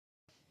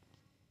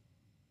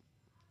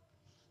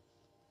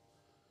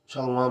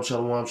Shalom,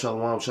 shalom,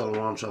 shalom,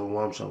 shalom,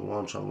 shalom,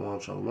 shalom,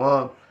 shalom, shalom. I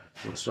want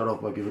to start off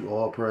by giving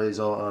all praise,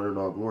 all honor, and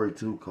all glory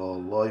to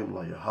call Loyim,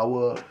 La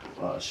Yahweh,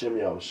 Hashem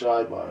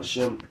Yahushai,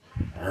 Hashem.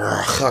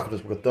 I'm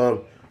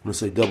going to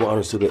say double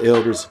honors to the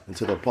elders and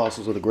to the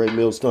apostles of the great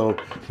millstone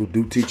who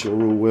do teach and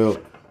rule well.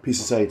 Peace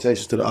and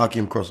salutations to the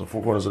Akim across the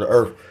four corners of the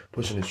earth,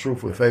 pushing his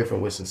truth with faith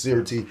and with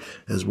sincerity,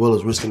 as well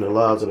as risking their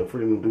lives and the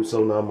freedom to do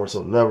so now more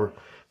so than ever.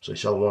 Say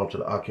shalom to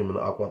the Akim and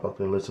the Aqua,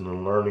 listening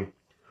and learning.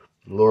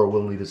 Lord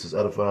willingly, this is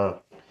edifying.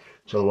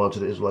 Shalom to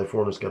the Israelite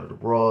foreigners scattered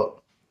abroad.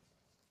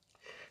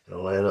 In the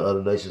land of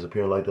other nations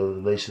appearing like the other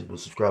nations,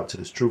 but subscribe to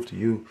this truth to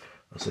you.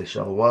 I say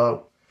shalom.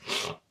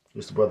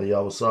 It's the brother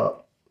Yahweh.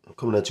 I'm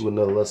coming at you with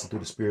another lesson through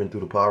the spirit and through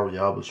the power of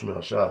Yahweh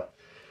Shemel Shai.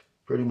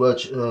 Pretty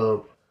much,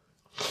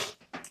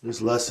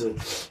 this lesson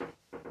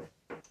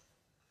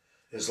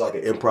is like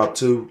an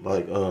impromptu.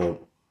 Like,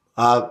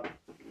 I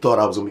thought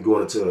I was going to be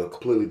going into a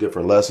completely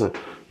different lesson.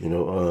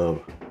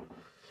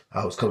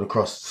 I was coming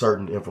across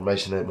certain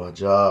information at my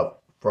job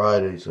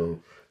Friday, so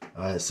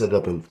I had set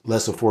up in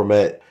lesson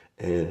format,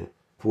 and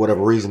for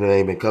whatever reason, it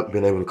ain't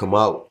been able to come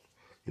out.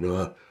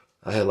 I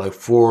had like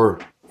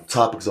 4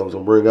 topics I was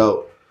gonna bring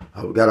out.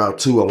 I got out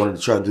 2. I wanted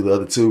to try and do the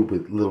other 2,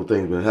 but little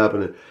things been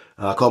happening.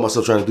 I caught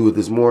myself trying to do it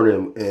this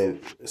morning, and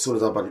as soon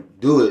as I was about to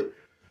do it,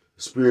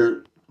 the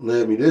Spirit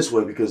led me this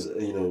way because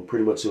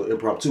pretty much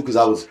impromptu because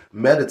I was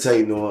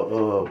meditating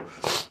on.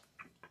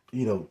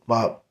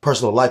 My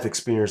personal life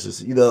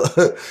experiences.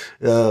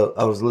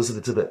 I was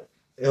listening to the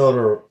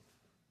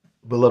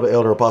beloved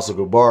elder Apostle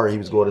Gabar. He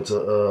was going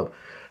into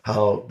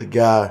how the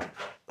guy,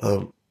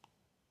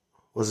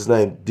 what's his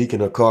name,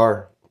 Deacon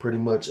Akar, pretty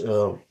much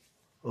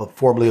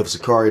formerly of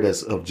Sakari,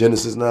 that's of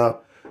Genesis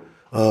now,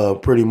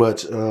 pretty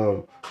much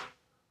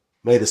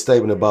made a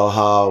statement about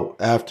how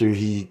after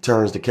he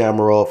turns the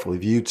camera off of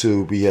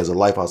YouTube, he has a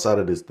life outside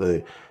of this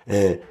thing.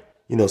 And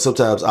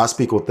sometimes I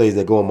speak on things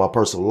that go in my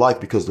personal life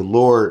because the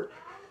Lord,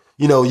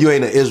 you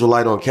ain't an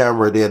Israelite on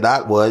camera, they're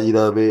not one, you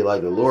know what I mean?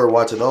 Like the Lord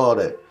watching all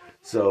that.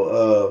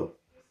 So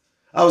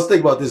I was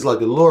thinking about this, like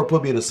the Lord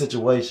put me in a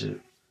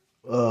situation.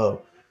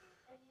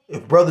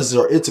 If brothers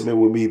are intimate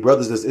with me,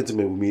 brothers that's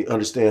intimate with me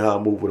understand how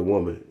I move with a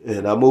woman.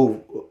 And I move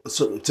a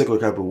certain particular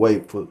type of way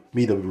for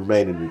me to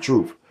remain in the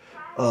truth.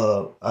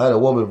 I had a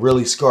woman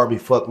really scar me,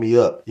 fuck me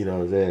up, you know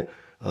what I'm saying?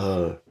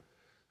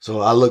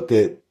 So I looked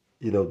at,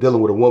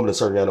 dealing with a woman a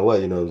certain kind of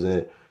way, you know what I'm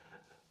saying?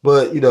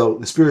 But,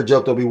 the Spirit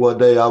jumped on me one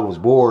day. I was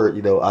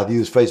bored. I've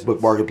used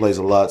Facebook Marketplace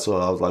a lot. So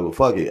I was like, well,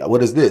 fuck it.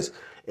 What is this?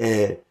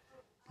 And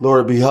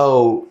Lord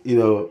behold,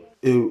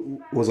 it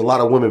was a lot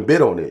of women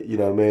bid on it, you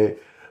know what I mean?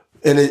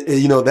 And,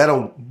 that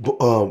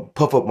don't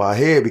puff up my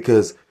head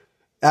because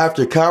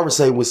after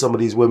conversating with some of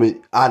these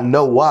women, I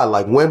know why.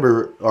 Like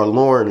women are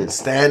lowering in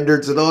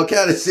standards and all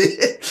kind of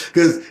shit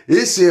because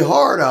this shit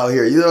hard out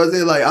here. You know what I'm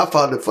saying? Like I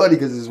found it funny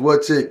because this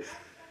one chick,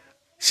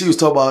 she was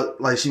talking about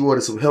like she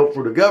wanted some help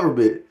from the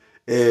government.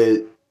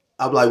 And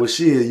I'm like, well,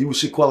 shit, you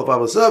should qualify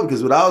for something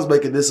because when I was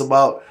making this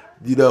about,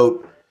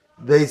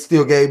 they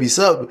still gave me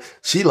something.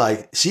 She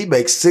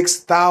makes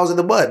 $6,000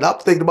 a month. And I'm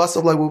thinking about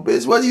something like, well,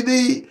 bitch, what you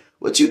need?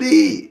 What you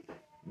need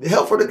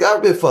help from the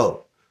government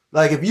for?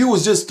 Like if you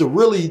was just to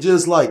really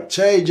just like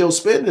change your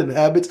spending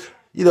habits,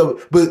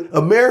 but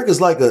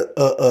America's like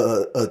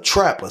a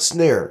trap, a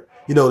snare.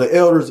 The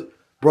elders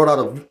brought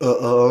out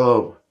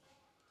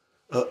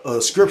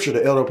a scripture.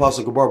 The elder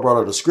Apostle Gabar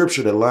brought out a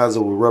scripture that lines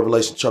up with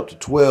Revelation chapter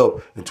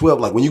 12 and 12.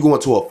 Like when you go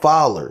into a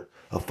fowler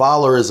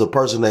is a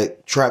person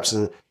that traps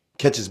and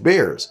catches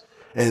bears.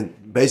 And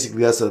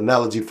basically that's an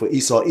analogy for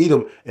Esau,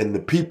 Edom, and the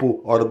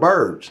people are the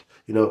birds,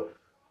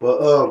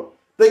 But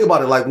think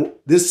about it, like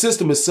this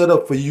system is set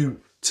up for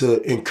you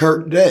to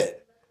incur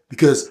debt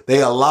because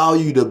they allow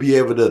you to be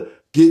able to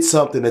get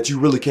something that you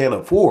really can't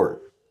afford.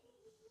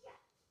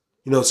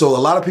 So a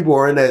lot of people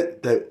are in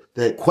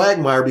that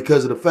quagmire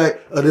because of the fact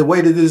of the way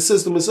that this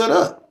system is set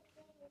up.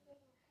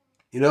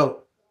 You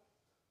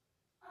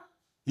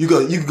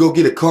can go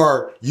get a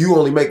car, you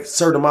only make a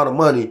certain amount of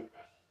money,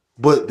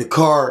 but the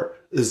car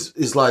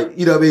is like,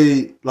 you know what I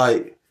mean?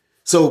 Like,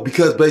 so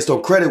because based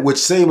on credit, which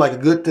seemed like a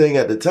good thing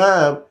at the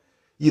time,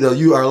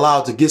 you are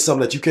allowed to get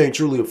something that you can't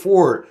truly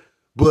afford.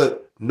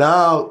 But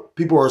now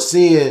people are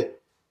seeing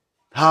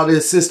how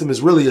this system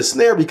is really a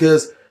snare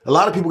because a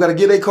lot of people got to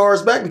get their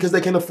cars back because they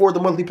can't afford the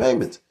monthly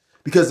payments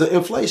because of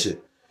inflation.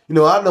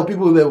 I know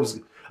people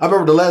I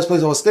remember the last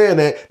place I was staying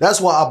at, that's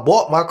why I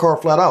bought my car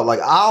flat out. Like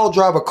I'll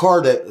drive a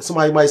car that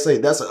somebody might say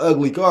that's an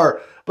ugly car,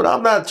 but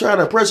I'm not trying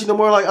to impress you no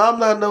more. Like I'm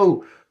not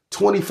no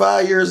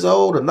 25 years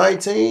old or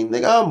 19.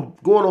 Nigga, I'm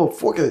going on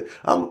 40.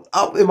 I'm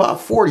in my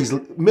 40s,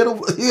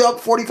 I'm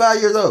 45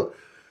 years old.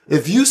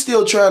 If you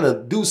still trying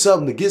to do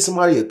something to get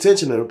somebody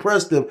attention and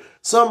impress them,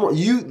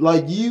 you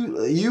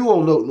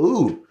don't know,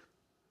 ooh,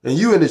 and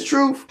you in this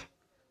truth,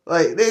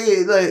 like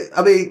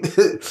I mean,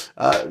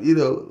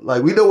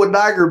 like we know what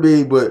Niger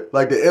mean, but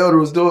like the elder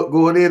was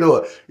going in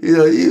on,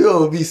 you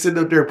don't be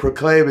sitting up there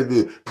proclaiming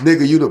the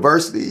nigga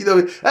university,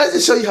 That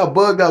just show you how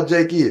bugged out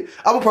Jake is.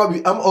 I'm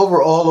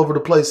all over the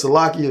place,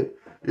 Salakia,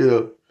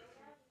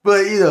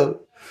 but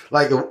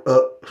like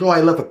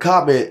somebody left a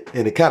comment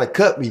and it kind of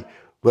cut me,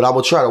 but I'm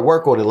gonna try to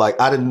work on it. Like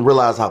I didn't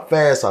realize how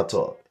fast I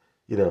talk,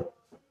 you know.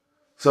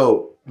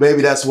 So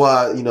maybe that's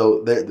why, you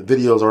know, the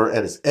videos aren't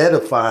as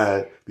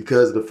edifying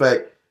because of the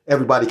fact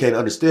everybody can't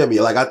understand me.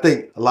 Like I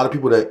think a lot of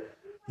people that,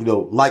 you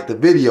know, like the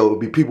video would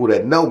be people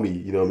that know me,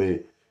 you know what I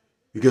mean?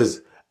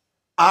 Because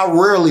I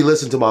rarely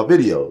listen to my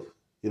videos,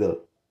 you know.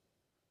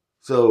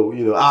 So,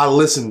 you know, I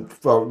listen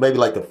for maybe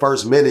like the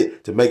first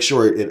minute to make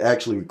sure it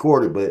actually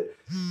recorded, but,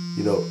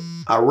 you know,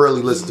 I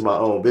rarely listen to my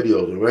own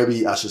videos. And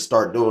maybe I should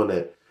start doing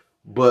that.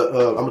 But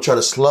I'm going to try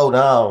to slow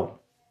down.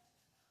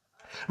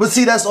 But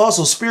see, that's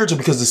also spiritual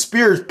because the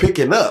spirit's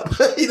picking up.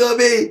 You know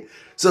what I mean?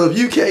 So if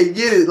you can't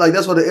get it, like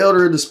that's why the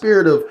elder in the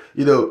spirit of,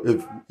 you know,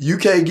 if you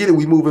can't get it,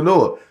 we moving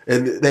on.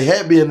 And they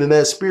had been in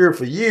that spirit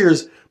for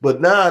years, but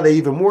now they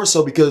even more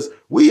so because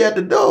we had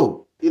to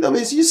know. You know what I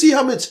mean? So you see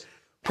how much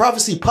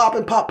prophecy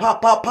popping,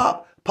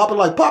 popping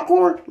like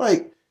popcorn?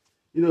 Like,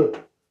 you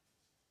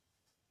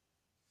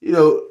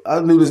know, I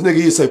knew this nigga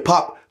used to say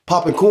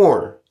popping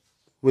corn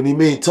when he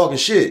mean talking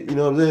shit. You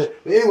know what I'm saying?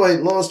 But anyway,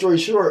 long story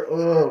short,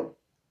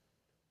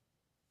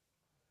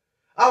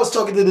 I was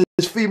talking to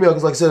this female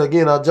because, like I said,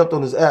 again, I jumped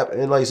on this app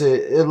and, like I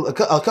said, a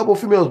couple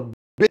of females,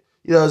 you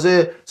know what I'm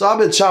saying? So I've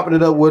been chopping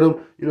it up with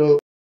them, you know,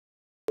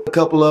 a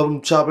couple of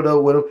them chopping it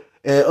up with them,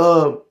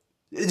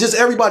 and just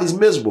everybody's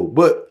miserable.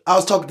 But I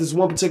was talking to this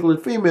one particular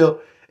female,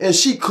 and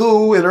she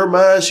cool in her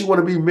mind. She want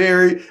to be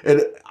married,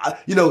 and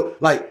you know,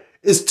 like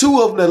it's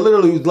two of them that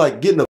literally was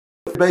like getting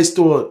based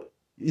on,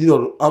 you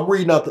know, I'm not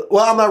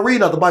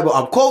reading out the Bible.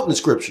 I'm quoting the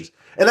scriptures.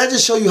 And that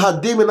just show you how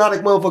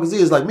demonic motherfuckers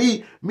is. Like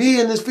me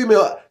and this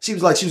female, she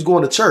was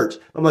going to church.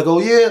 I'm like, oh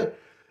yeah?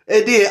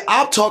 And then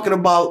I'm talking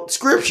about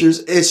scriptures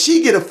and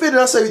she get offended.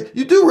 I say,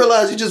 you do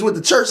realize you just went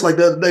to church like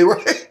the other day,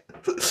 right?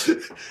 And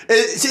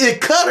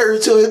it cut her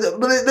to it,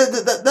 but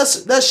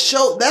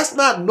that's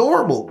not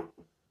normal.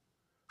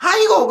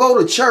 How you gonna go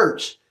to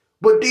church?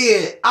 But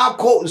then I'm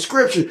quoting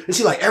scripture and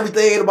she like,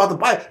 everything ain't about the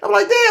Bible. I'm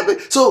like, damn.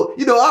 So,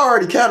 you know, I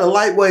already kind of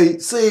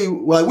lightweight see,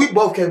 like we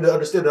both came to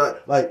understand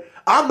that, like,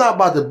 I'm not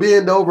about to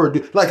bend over.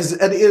 Like, at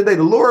the end of the day,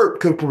 the Lord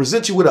can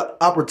present you with an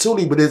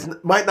opportunity, but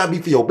it might not be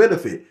for your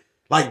benefit.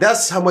 Like,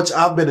 that's how much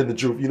I've been in the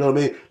truth. You know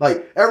what I mean?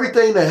 Like,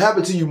 everything that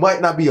happened to you might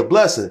not be a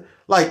blessing.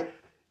 Like,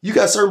 you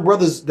got certain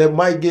brothers that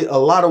might get a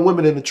lot of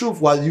women in the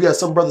truth, while you got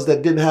some brothers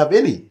that didn't have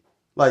any.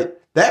 Like,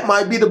 that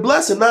might be the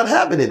blessing, not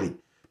having any.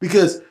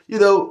 Because, you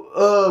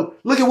know,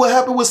 look at what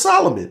happened with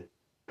Solomon.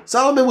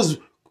 Solomon was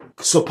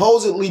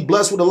supposedly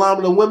blessed with a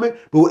lot of women,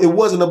 but it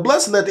wasn't a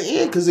blessing at the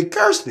end because it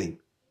cursed him.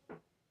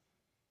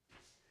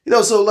 You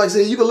know, so like I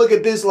said, you can look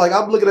at this, like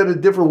I'm looking at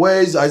it different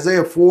ways.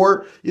 Isaiah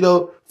 4, you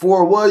know,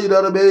 4:1, you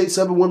know what I mean?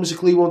 7 women should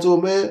cleave onto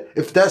a man.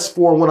 If that's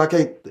 4:1, I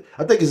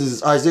think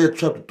it's Isaiah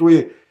chapter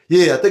 3.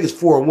 Yeah, I think it's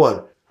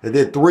 4:1. And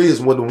then 3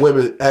 is when the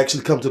women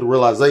actually come to the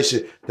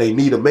realization they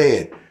need a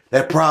man.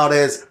 That proud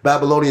ass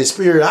Babylonian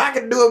spirit, I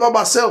can do it by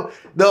myself.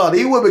 No,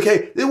 this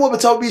woman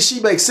told me she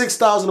makes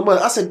 $6,000 a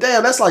month. I said,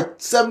 damn, that's like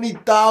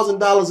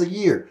 $70,000 a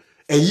year.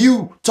 And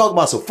you talk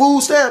about some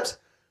food stamps?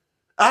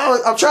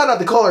 I'm trying not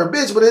to call her a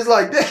bitch, but it's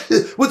like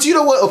that. But you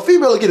know what? A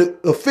female will get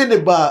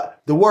offended by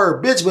the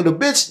word bitch, but a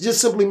bitch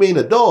just simply mean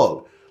a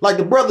dog. Like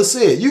the brother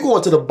said, you go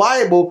into the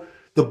Bible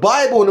in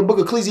the book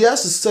of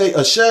Ecclesiastes say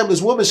a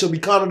shameless woman shall be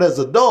counted as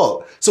a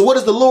dog. So what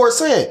is the Lord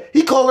saying?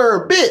 He called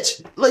her a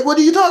bitch. Like, what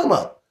are you talking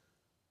about?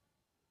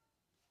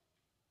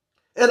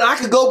 And I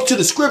could go to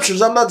the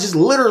scriptures. I'm not just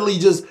literally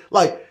just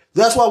like,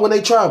 that's why when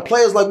they try and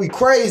play us like we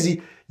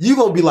crazy, you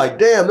gonna be like,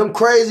 damn, them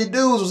crazy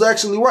dudes was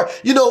actually right.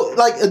 You know,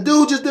 like a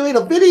dude just made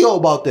a video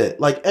about that.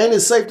 Like, ain't it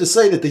safe to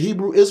say that the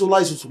Hebrew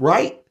Israelites was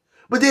right?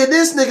 But then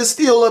this nigga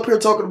still up here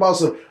talking about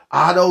some,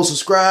 I don't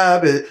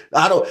subscribe and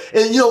I don't.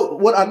 And you know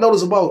what I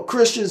notice about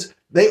Christians?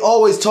 They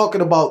always talking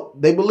about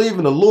they believe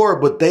in the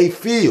Lord, but they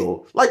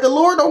feel like the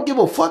Lord don't give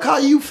a fuck how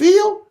you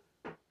feel.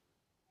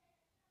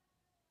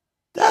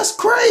 That's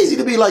crazy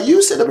to be like,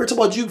 you sitting up here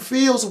talking about you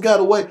feel some kind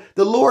of way.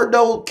 The Lord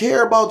don't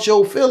care about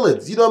your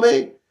feelings. You know what I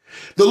mean?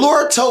 The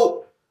Lord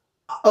told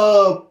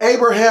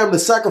Abraham to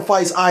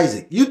sacrifice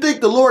Isaac. You think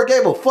the Lord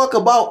gave a fuck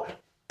about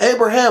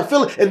Abraham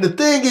feeling? And the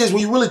thing is,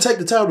 when you really take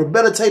the time to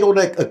meditate on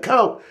that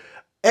account,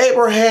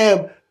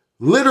 Abraham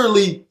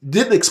literally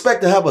didn't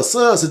expect to have a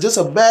son. So just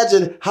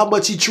imagine how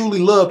much he truly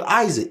loved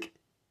Isaac.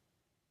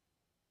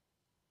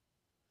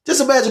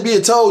 Just imagine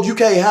being told you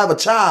can't have a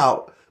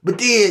child, but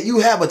then you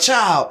have a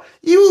child.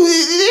 He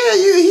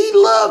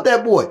loved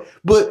that boy.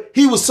 But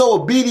he was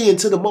so obedient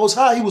to the Most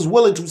High, he was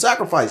willing to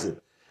sacrifice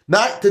him.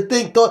 Not to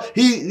think,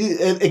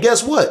 and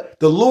guess what?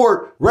 The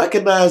Lord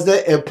recognized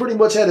that and pretty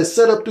much had it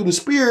set up through the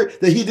Spirit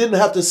that he didn't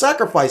have to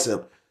sacrifice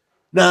him.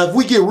 Now, if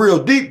we get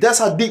real deep, that's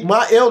how deep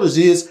my elders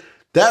is.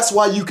 That's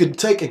why you can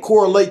take and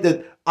correlate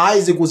that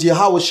Isaac was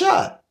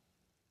Yahushua.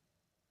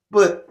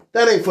 But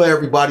that ain't for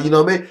everybody, you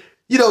know what I mean?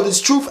 You know,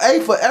 this truth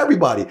ain't for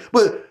everybody.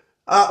 But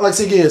like I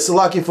said again,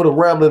 Salaki for the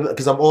rambling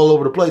because I'm all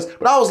over the place.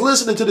 But I was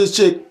listening to this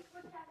chick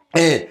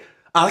and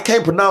I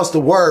can't pronounce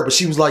the word, but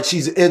she was like,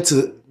 she's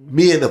into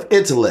men of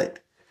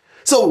intellect.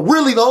 So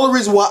really, the only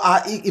reason why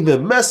I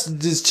even messaged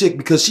this chick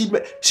because she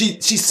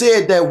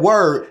said that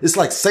word. It's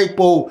like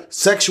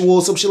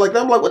sapiosexual, some shit like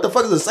that. I'm like, what the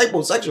fuck is a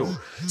sapiosexual?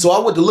 So I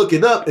went to look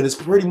it up, and it's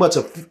pretty much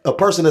a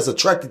person that's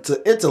attracted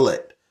to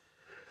intellect.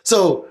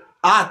 So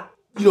I,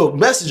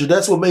 messaged her.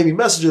 That's what made me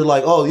message her.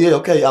 Like, oh yeah,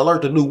 okay, I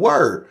learned a new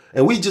word,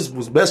 and we just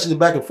was messaging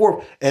back and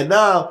forth. And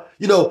now,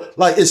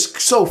 like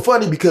it's so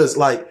funny because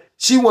like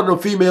she one of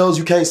the females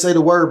you can't say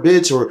the word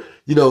bitch or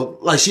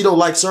like she don't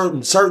like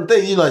certain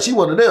things. Like she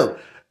one of them.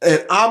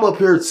 And I'm up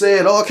here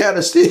saying all kind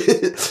of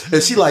shit.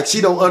 And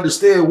she don't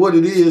understand what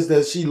it is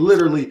that she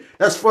literally,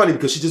 that's funny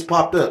because she just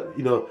popped up,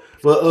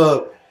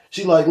 But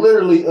she like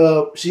literally,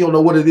 she don't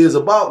know what it is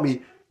about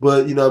me.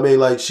 But you know what I mean?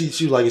 Like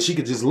she like, she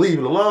could just leave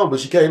it alone, but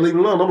she can't leave it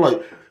alone. I'm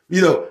like,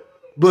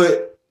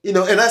 but and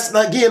that's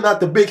not, again,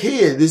 not the big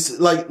head. It's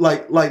like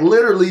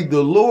literally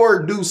the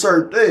Lord do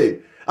certain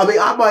things. I mean,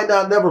 I might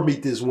not never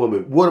meet this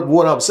woman.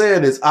 What I'm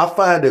saying is I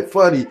find it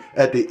funny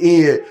at the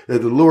end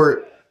that the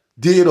Lord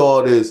did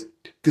all this.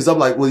 Cause I'm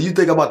like, well, you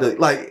think about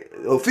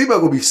a female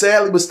gonna be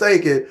sadly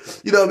mistaken,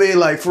 you know what I mean?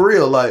 Like for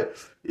real, like,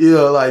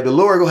 like the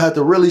Lord gonna have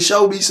to really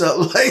show me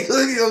something. Like,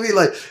 you know what I mean?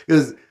 Like,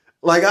 cause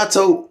like I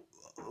told,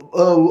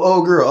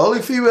 oh girl,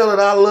 only females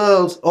I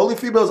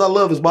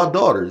love is my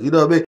daughters. You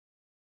know what I mean?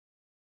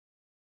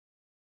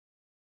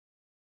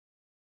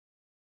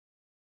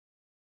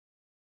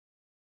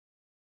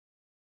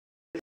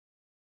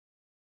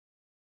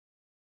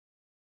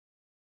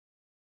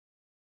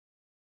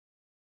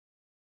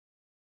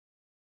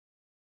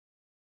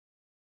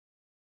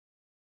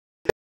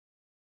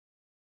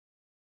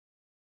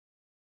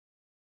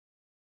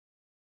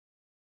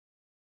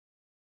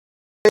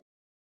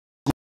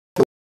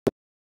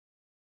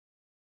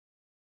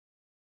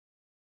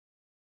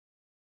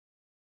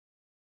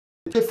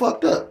 Get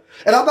fucked up.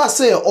 And I'm not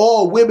saying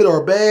all women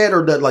are bad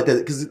or that like that,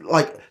 because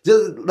like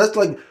that's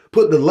like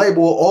putting the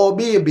label of all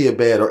men being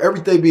bad or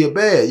everything being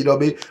bad, you know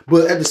what I mean?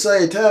 But at the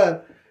same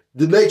time,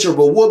 the nature of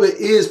a woman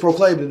is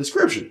proclaimed in the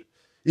scriptures.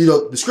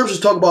 The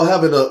scriptures talk about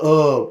having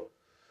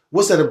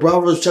what's that in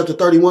Proverbs chapter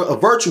 31? A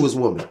virtuous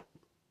woman.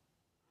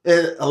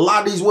 And a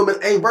lot of these women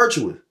ain't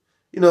virtuous.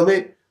 You know what I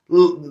mean?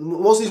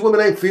 Most of these women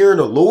ain't fearing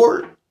the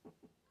Lord.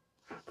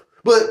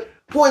 But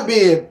point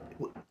being,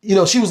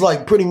 she was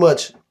like pretty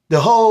much the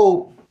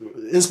whole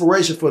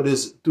inspiration for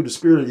this through the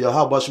spirit of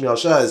Yahweh Shem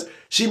Yahushua is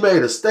she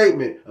made a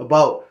statement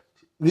about,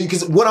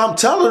 because what I'm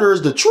telling her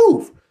is the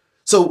truth.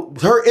 So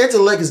her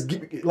intellect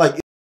is like,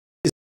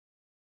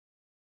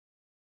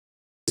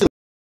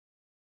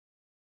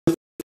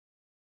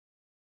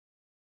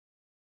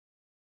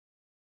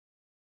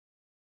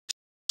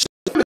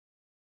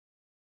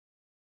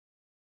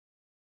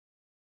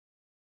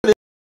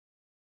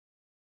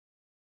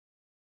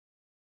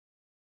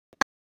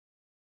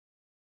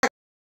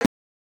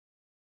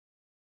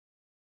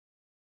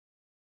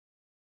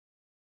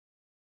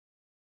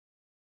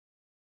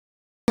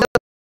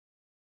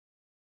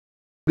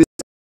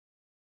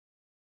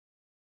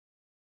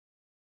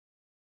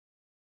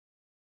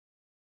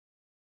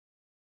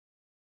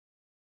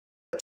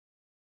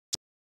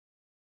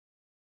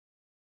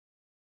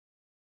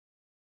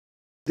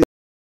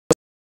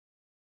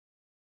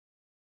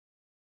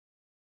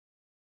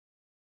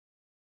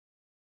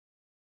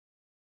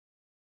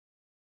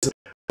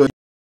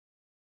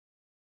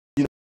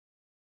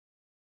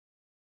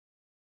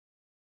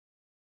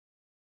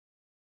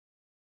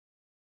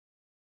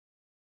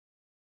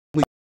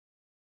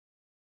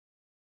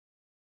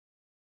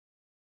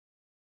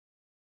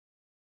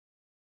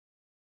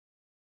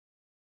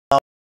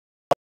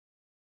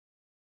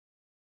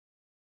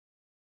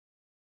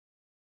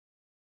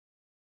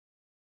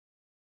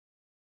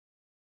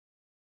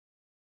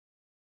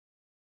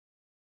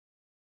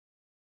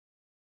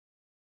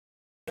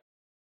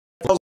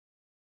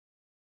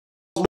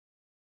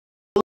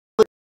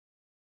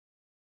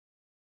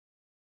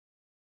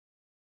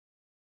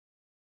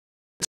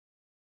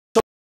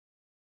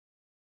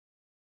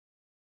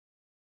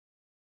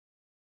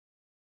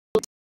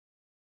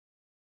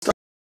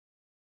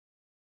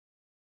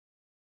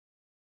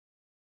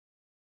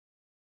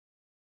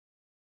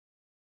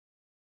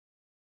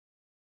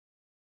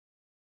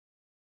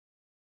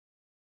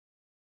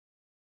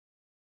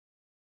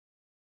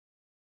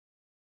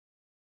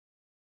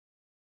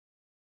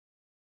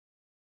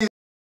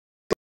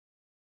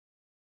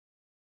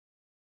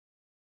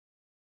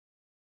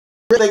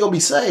 they gonna be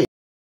saved.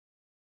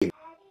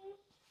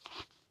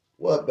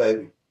 What,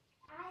 baby?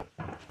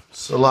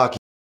 Salaki.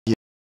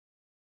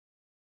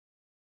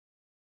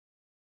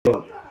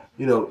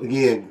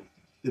 Again,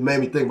 it made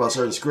me think about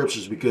certain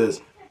scriptures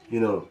because,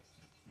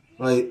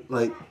 like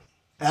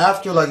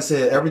after, like I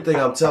said, everything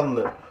I'm telling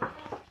her,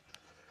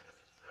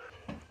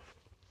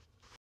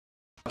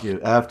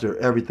 after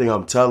everything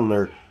I'm telling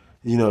her,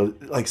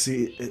 like,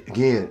 see,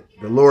 again,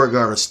 the Lord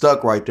got her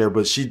stuck right there,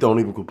 but she don't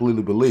even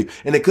completely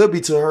believe. And it could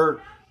be to her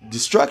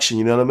destruction,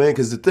 you know what I mean?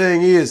 Because the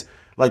thing is,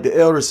 like the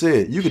elder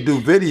said, you could do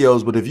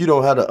videos, but if you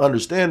don't have the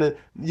understanding,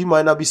 you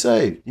might not be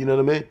saved. You know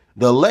what I mean?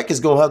 The elect is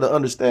going to have to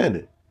understand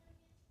it.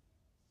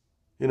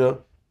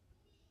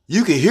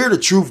 You can hear the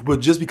truth,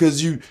 but just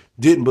because you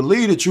didn't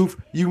believe the truth,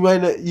 you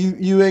might not,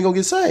 you ain't gonna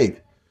get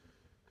saved.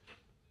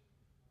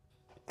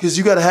 Because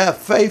you gotta have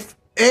faith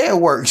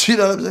and works. You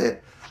know what I'm saying?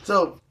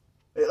 So,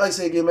 like I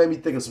say again, made me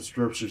think of some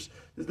scriptures.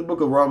 This is the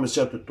book of Romans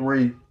chapter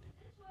 3.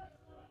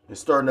 And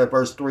starting at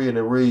verse 3, and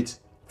it reads,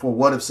 "For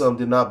what if some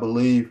did not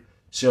believe?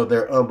 Shall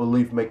their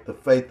unbelief make the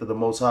faith of the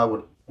Most High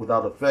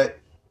without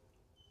effect?"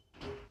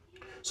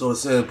 So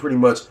it's saying pretty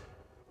much,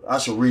 I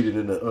should read it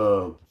in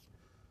the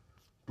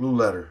blue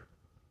letter.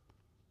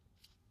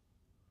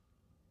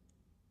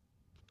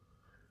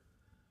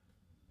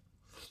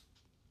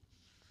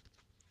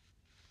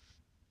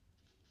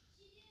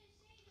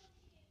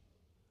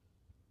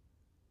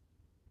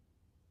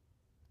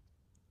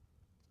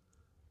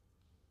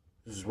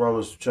 This is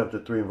Romans chapter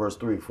 3 and verse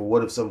 3. "For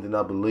what if some did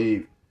not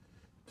believe?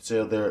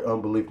 Shall their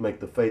unbelief make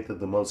the faith of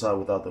the Most High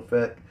without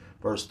effect?"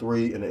 Verse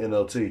 3 in the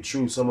NLT.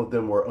 "True, some of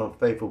them were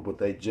unfaithful,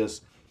 but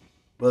just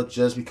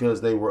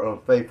because they were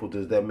unfaithful,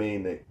 does that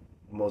mean that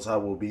the Most High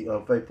will be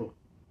unfaithful?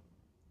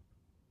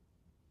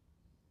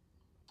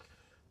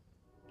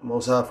 The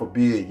Most High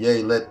forbid,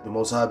 yea, let the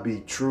Most High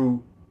be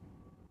true,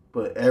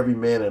 but every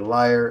man a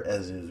liar,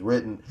 as it is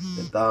written,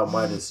 that thou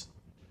mightest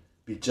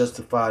be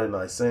justified in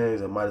thy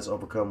sins and mightest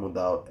overcome when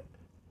thou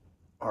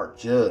art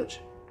judged."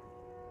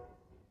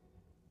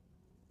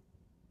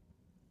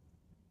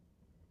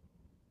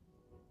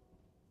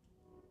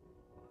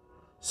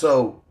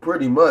 So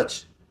pretty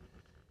much,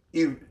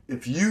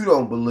 if you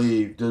don't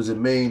believe, does it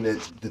mean that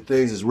the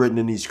things that's written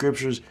in these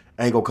scriptures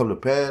ain't gonna come to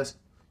pass?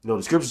 You know,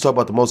 the scriptures talk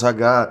about the Most High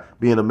God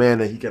being a man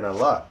that he cannot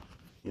lie.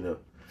 You know,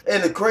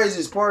 and the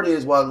craziest part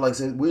is, while like I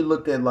said, we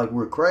looked at like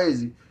we're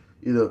crazy.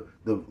 You know,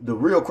 the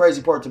real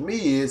crazy part to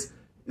me is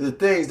the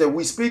things that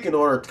we speaking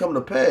on are coming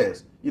to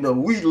pass. You know,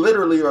 we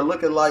literally are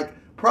looking like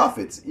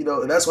prophets. You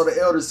know, and that's why the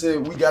elders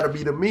said we got to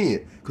be the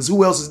men, because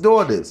who else is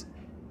doing this?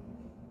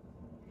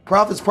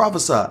 Prophets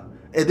prophesy.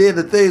 And then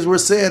the things we're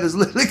saying is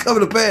literally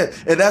coming to pass.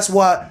 And that's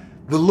why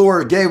the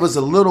Lord gave us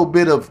a little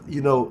bit of,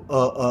 you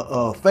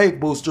know, faith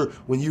booster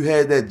when you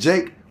had that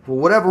Jake, for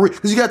whatever reason.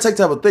 Because you got to take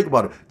time to think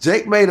about it.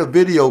 Jake made a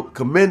video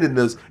commending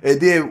us and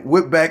then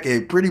went back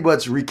and pretty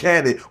much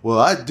recanted, well,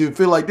 I do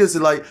feel like this.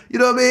 And like, you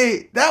know what I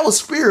mean? That was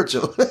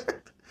spiritual.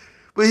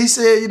 But he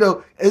said, you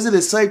know, isn't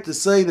it safe to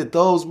say that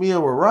those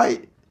men were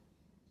right?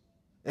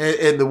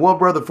 And the one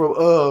brother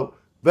from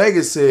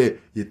Vegas said,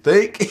 "You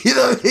think?" You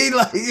know, he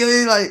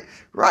like,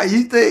 right,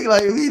 you think?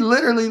 Like, he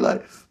literally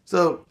like,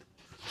 so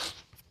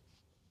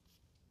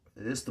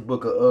it's the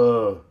book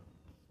of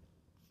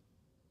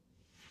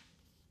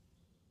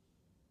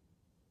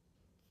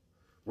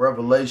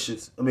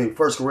Revelations. I mean,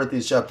 1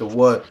 Corinthians chapter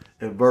 1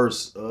 and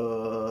verse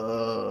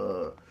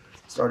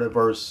start at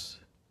verse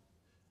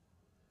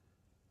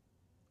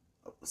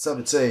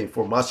 17.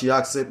 "For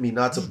Mashiach sent me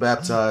not to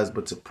baptize,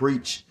 but to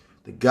preach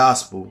the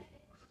gospel,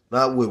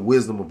 not with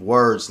wisdom of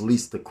words,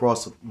 lest the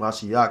cross of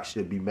Mashiach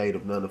should be made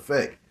of none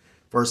effect."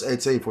 Verse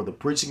 18. "For the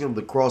preaching of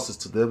the cross is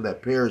to them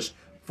that perish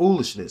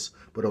foolishness,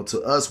 but unto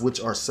us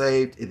which are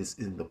saved, it is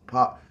in the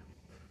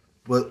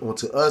but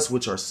unto us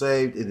which are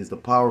saved, it is the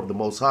power of the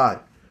Most High.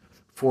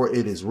 For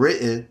it is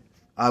written,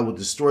 I will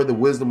destroy the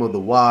wisdom of the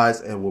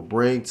wise and will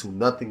bring to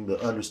nothing the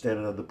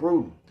understanding of the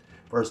prudent."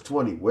 Verse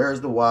 20. "Where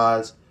is the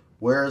wise?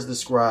 Where is the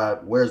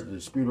scribe? Where is the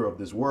disputer of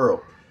this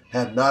world?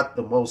 Have not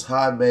the Most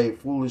High made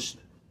foolish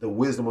the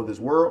wisdom of this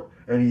world?"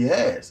 And he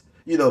has.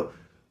 You know,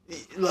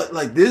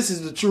 like this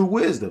is the true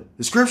wisdom.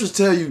 The scriptures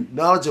tell you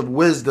knowledge of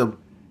wisdom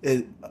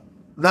is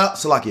not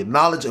so like it.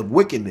 Knowledge of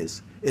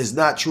wickedness is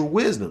not true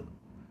wisdom.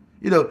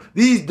 You know,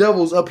 these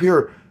devils up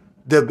here,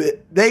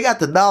 they got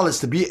the knowledge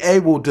to be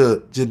able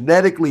to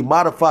genetically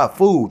modify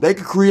food. They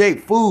could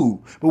create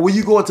food. But when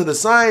you go into the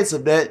science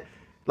of that,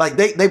 like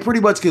they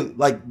pretty much could,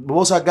 like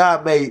Most High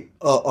God made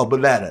a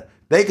banana.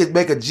 They could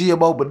make a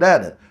GMO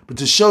banana. But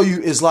to show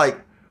you, it's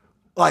like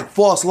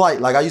false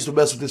light. Like I used to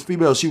mess with this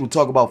female. She would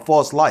talk about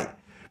false light.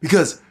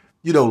 Because,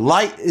 you know,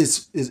 light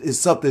is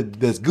something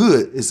that's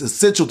good. It's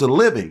essential to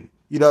living.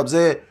 You know what I'm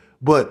saying?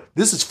 But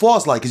this is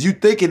false light because you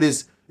think it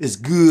is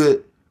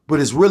good, but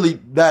it's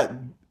really not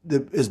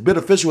as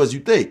beneficial as you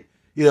think.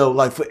 You know,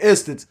 like for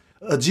instance,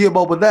 a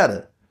GMO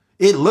banana.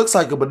 It looks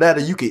like a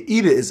banana. You can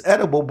eat it. It's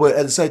edible, but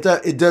at the same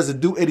time, it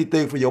doesn't do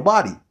anything for your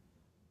body.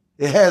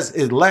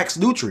 It lacks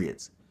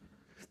nutrients.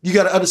 You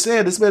got to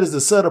understand this man is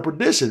the son of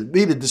perdition,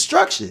 meaning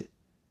destruction.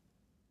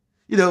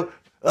 You know,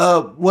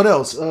 what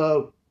else?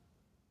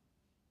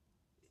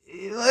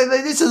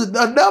 This is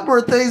a number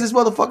of things this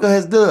motherfucker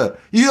has done.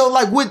 You know,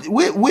 like with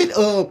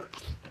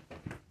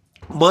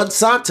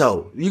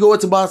Monsanto. You go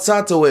into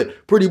Monsanto and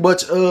pretty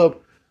much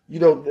you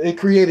know, they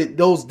created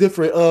those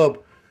different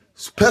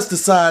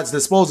pesticides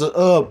that's supposed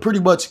to pretty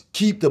much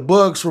keep the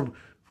bugs from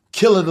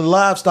killing the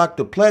livestock,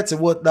 the plants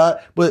and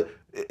whatnot, but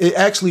it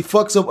actually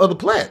fucks up other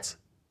plants.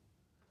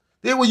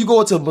 Then when you go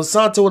into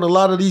Monsanto and a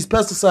lot of these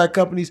pesticide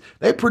companies,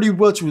 they pretty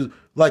much was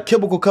like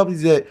chemical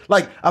companies that,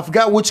 like, I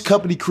forgot which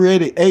company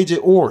created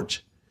Agent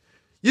Orange.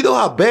 You know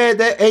how bad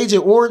that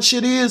Agent Orange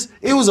shit is?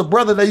 It was a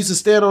brother that used to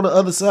stand on the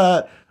other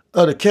side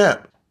of the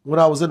camp when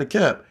I was in the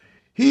camp.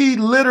 He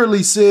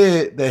literally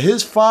said that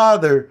his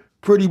father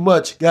pretty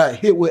much got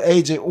hit with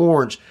Agent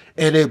Orange,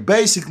 and it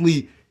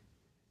basically,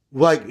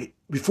 like,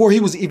 before he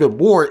was even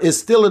born, it's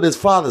still in his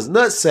father's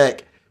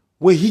nutsack.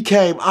 When he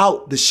came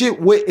out, the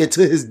shit went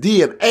into his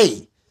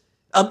DNA.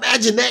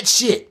 Imagine that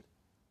shit.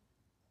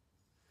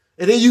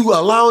 And then you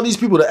allowing these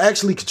people to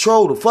actually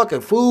control the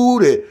fucking food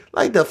and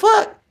like the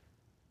fuck.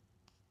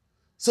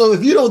 So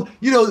if you don't,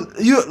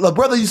 my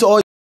brother used to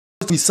always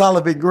be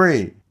Sullivan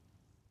Green.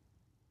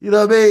 You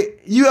know what I mean?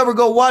 You ever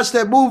go watch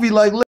that movie?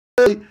 Like,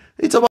 literally,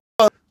 he talking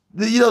about,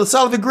 the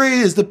Sullivan Green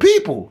is the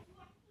people.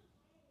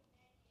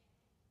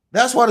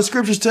 That's why the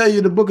scriptures tell you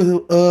in the book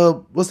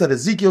of, what's that,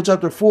 Ezekiel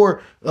chapter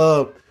 4,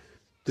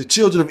 the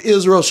children of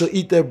Israel shall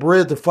eat their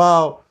bread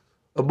defiled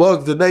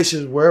among the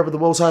nations wherever the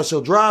Most High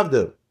shall drive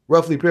them.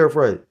 Roughly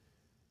paraphrased.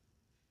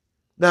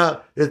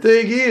 Now, the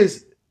thing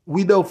is,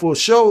 we know for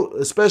sure,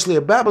 especially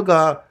in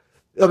Babylon,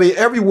 I mean,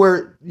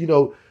 everywhere,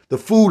 the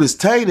food is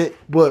tainted,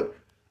 but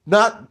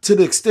not to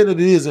the extent that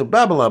it is in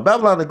Babylon.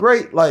 Babylon the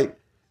Great, like,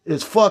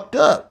 is fucked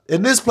up.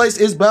 And this place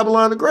is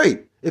Babylon the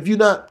Great, if you're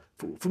not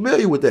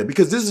familiar with that,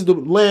 because this is the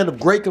land of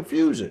great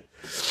confusion.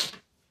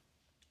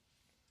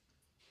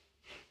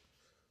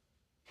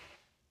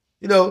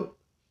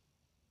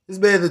 This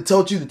man that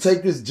told you to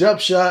take this jump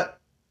shot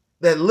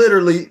that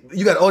literally,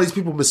 you got all these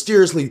people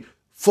mysteriously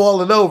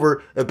falling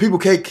over and people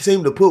can't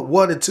seem to put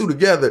one and two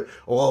together.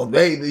 Or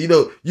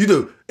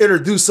you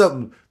introduce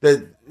something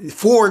that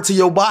foreign to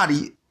your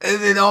body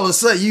and then all of a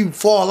sudden you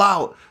fall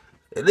out.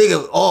 And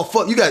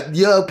nigga, you got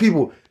young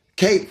people,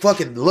 can't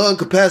fucking lung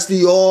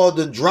capacity all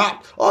the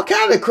drop, all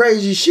kind of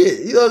crazy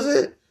shit. You know what I'm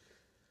saying?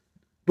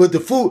 But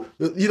the food,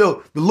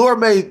 the Lord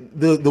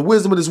made the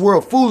wisdom of this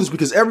world foolish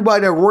because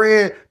everybody that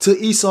ran to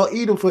Esau,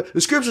 Edom, for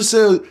the scriptures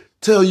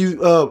tell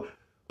you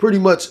pretty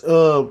much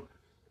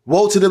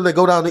woe to them that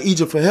go down to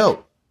Egypt for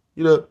help.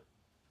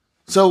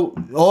 So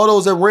all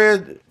those that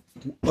ran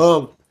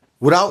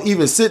without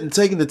even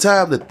taking the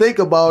time to think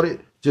about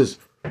it, just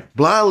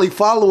blindly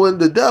following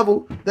the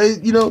devil,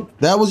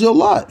 that was your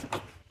lot.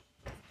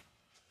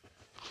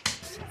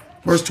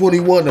 Verse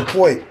 21, the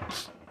point.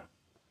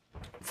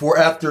 For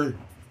after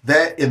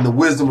that in the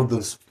wisdom of the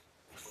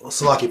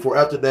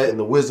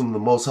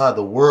Most High,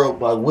 the world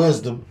by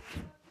wisdom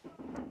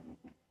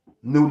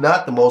knew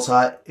not the Most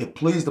High. It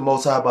pleased the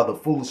Most High by the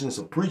foolishness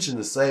of preaching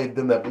to save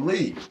them that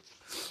believe.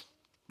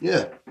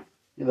 Yeah,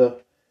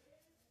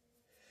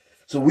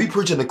 So we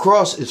preaching the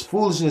cross is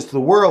foolishness to the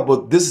world,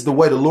 but this is the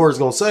way the Lord is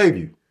going to save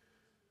you.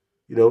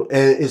 And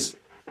it's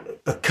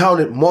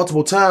accounted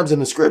multiple times in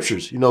the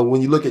scriptures.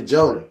 When you look at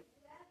Jonah.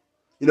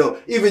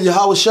 Even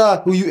Yahweh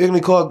Shah, who you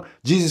ignorantly call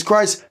Jesus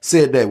Christ,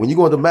 said that. When you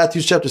go into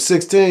Matthew chapter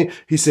 16,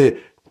 he said,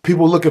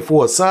 people looking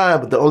for a sign,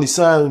 but the only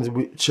sign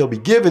that shall be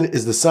given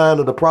is the sign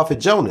of the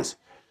prophet Jonas.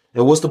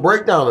 And what's the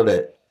breakdown of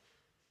that?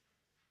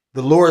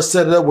 The Lord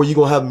set it up where you're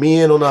going to have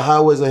men on the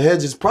highways and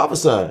hedges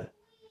prophesying.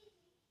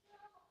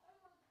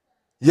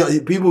 Yeah,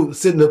 people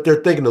sitting up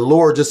there thinking the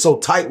Lord just so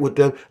tight with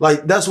them.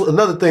 Like, that's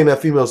another thing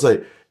that females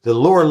say. The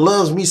Lord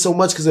loves me so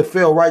much because it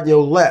fell right in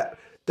your lap.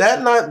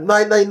 That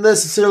might not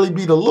necessarily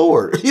be the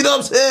Lord. You know what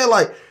I'm saying?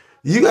 Like,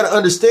 you got to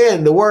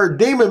understand the word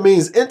demon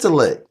means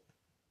intellect.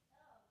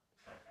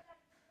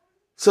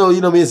 So,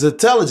 it's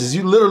intelligence.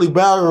 You literally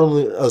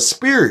battling a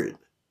spirit.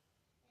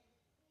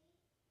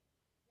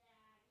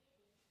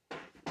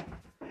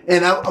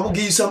 And I'm going to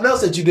give you something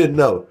else that you didn't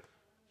know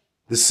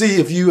to see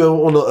if you are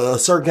on a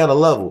certain kind of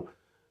level.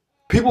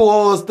 People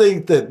always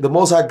think that the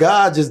Most High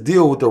God just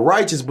deal with the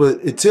righteous, but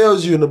it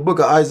tells you in the book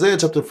of Isaiah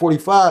chapter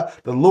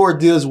 45, the Lord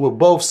deals with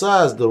both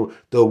sides,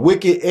 the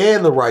wicked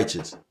and the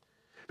righteous.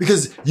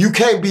 Because you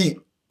can't be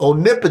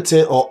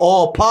omnipotent or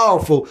all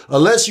powerful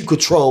unless you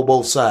control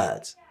both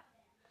sides.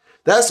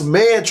 That's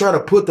man trying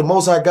to put the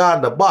Most High God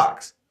in a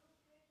box.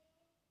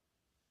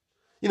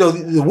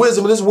 The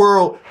wisdom of this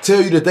world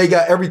tell you that they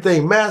got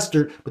everything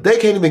mastered, but they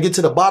can't even get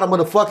to the bottom of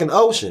the fucking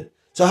ocean.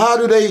 So how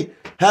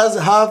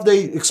have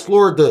they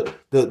explored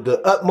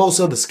the utmost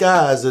of the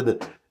skies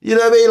and you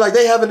know what I mean? Like,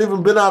 they haven't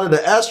even been out of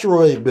the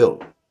asteroid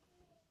belt.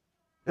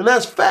 And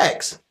that's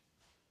facts.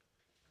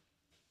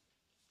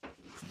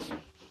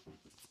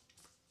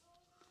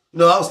 I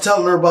was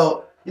telling her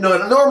about, and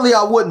normally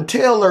I wouldn't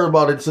tell her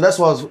about it. So that's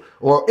why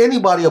or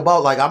anybody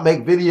about, like, I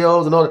make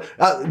videos and all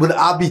that. But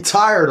I'll be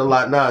tired a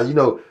lot now.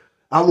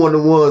 I'm one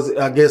of the ones,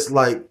 I guess,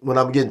 like, when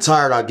I'm getting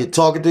tired, I get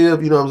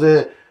talkative, you know what I'm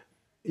saying?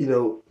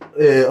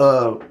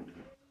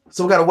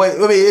 Some kind of way.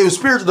 I mean, it was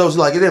spiritual though. So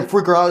like, it didn't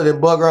freak her out, it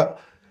didn't bug her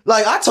out.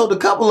 Like, I told a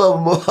couple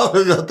of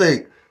them, I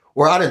think,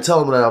 or I didn't tell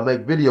them that I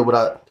make video,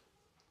 but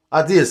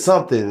I did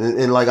something,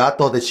 and like, I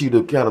thought that she'd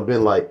have kind of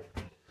been like,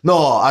 no,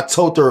 I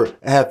told her,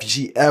 have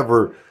she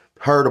ever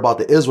heard about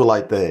the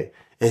Israelite thing?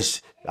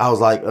 And I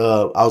was like,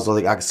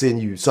 I can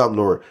send you something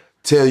or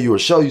tell you or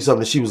show you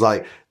something. And she was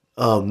like,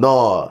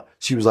 no.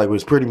 She was like, it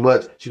was pretty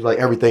much, she was like,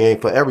 everything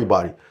ain't for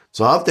everybody.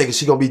 So I'm thinking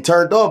she's going to be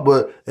turned off,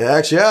 but in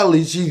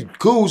actuality, she's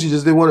cool. She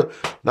just didn't want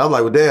to. And I'm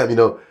like, well, damn,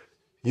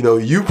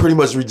 you pretty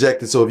much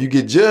rejected. So if you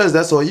get judged,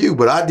 that's on you.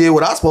 But I did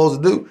what I was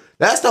supposed to do.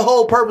 That's the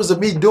whole purpose of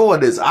me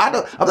doing this. I'm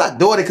not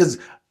doing it because,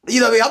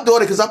 you know what I mean? I'm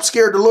doing it because I'm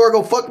scared the Lord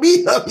gonna fuck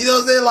me up. You know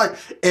what I'm saying? Like,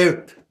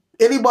 if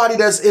anybody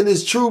that's in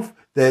this truth,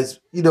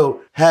 that's, you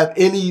know, have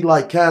any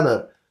like kind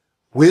of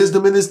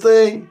wisdom in this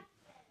thing,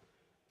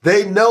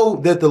 they know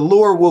that the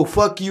Lord will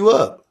fuck you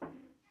up.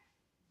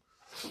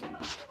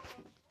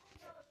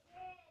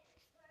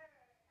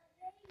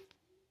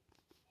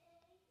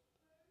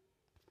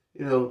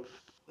 You know,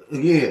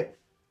 again,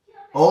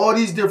 all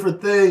these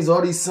different things,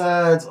 all these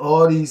signs,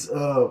 all these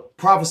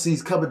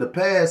prophecies coming to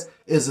pass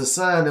is a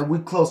sign that we're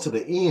close to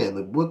the end.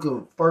 The book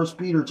of 1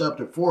 Peter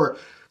chapter 4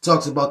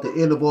 talks about the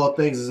end of all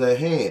things is at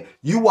hand.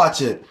 You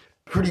watching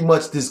pretty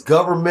much this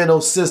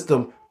governmental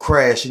system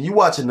crashing. You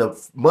watching the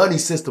money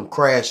system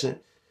crashing.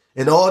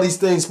 And all these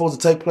things supposed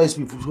to take place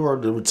before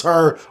the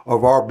return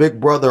of our big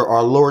brother,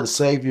 our Lord and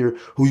Savior,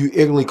 who you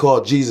ignorantly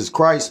call Jesus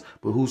Christ,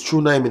 but whose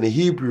true name in the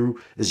Hebrew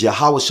is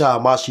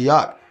Yahushua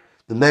Mashiach.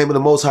 The name of the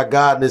Most High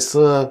God and His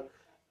Son,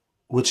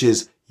 which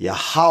is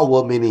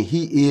Yahweh, meaning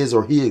He is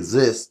or He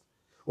exists,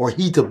 or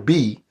He to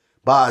be.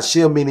 By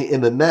Hashem, meaning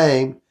in the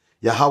name.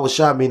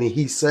 Yahushua, meaning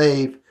He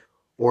saved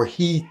or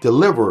He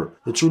delivered.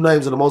 The true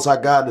names of the Most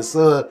High God and His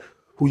Son,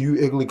 who you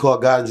ignorantly call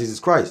God and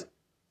Jesus Christ.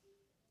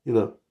 You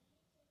know.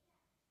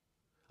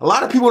 A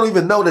lot of people don't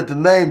even know that the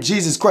name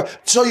Jesus Christ,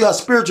 to show you how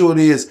spiritual it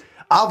is.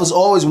 I was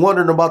always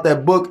wondering about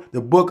that book, the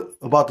book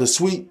about the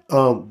sweet,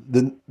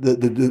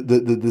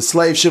 the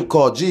slave ship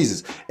called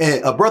Jesus.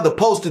 And a brother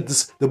posted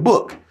the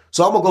book.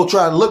 So I'm going to go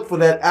try and look for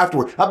that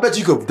afterward. I bet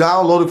you could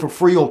download it for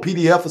free on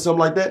PDF or something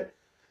like that.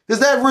 Because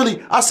that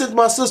really, I sent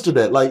my sister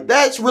that. Like,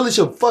 that really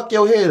should fuck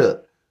your head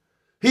up.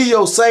 He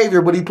your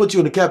savior, but he put you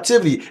into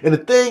captivity. And the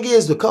thing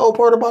is, the cold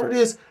part about it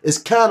is, it's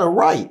kind of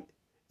right.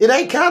 It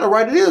ain't kind of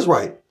right, it is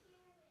right.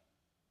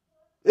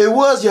 It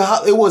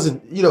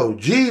wasn't, you know,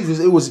 Jesus.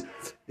 It was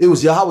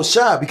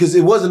Yahushua, because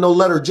it wasn't no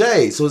letter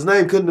J, so his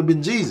name couldn't have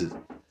been Jesus.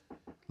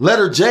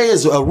 Letter J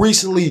is a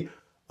recently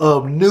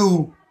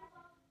new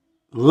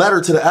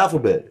letter to the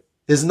alphabet.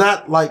 It's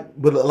not like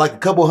a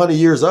couple hundred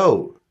years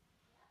old.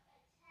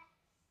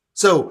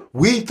 So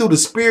we, through the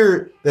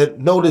Spirit that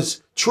know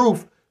this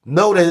truth,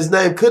 know that his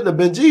name couldn't have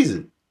been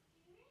Jesus.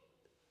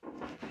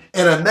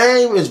 And a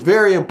name is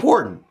very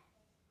important,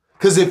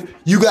 because if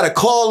you got to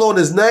call on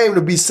his name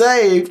to be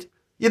saved.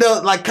 You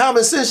know, like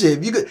common sense shit.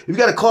 If you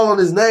got to call on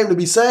his name to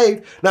be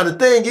saved. Now, the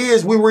thing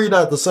is, we read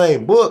out the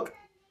same book,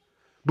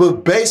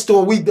 but based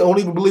on we don't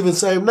even believe in the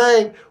same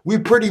name, we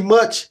pretty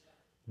much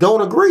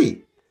don't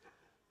agree.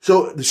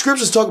 So the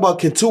scriptures talk about,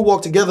 can two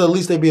walk together, at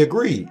least they be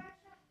agreed?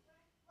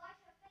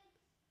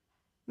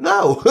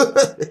 No,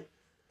 because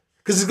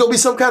it's going to be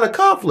some kind of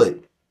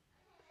conflict.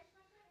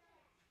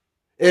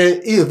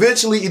 And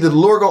eventually, either the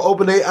Lord going to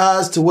open their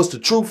eyes to what the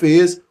truth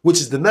is, which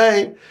is the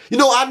name. You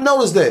know, I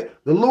noticed that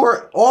the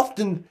Lord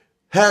often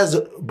has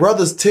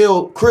brothers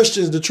tell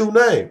Christians the true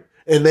name,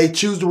 and they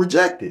choose to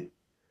reject it.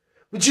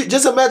 But you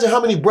just imagine how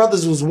many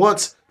brothers was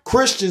once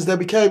Christians that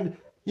became,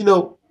 you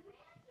know,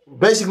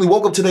 basically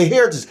woke up to their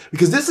heritage.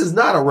 Because this is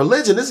not a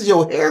religion. This is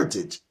your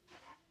heritage.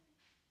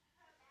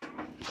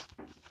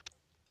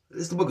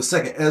 This is the book of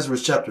 2nd Ezra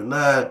chapter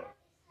 9.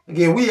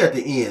 Again, we at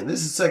the end.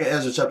 This is 2nd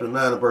Ezra chapter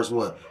 9 and verse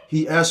 1.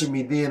 He answered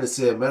me then and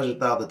said, measure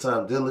thou the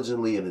time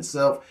diligently in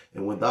itself,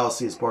 and when thou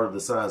seest part of the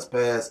signs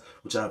past,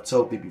 which I have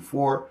told thee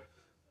before,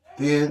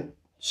 then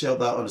shalt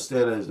thou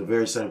understand that it is the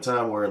very same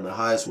time wherein the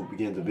highest will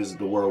begin to visit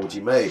the world which he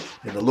made.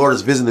 And the Lord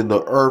is visiting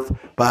the earth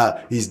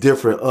by these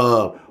different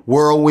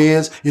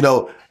whirlwinds. You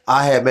know,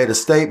 I had made a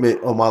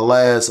statement on my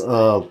last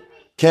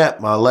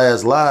my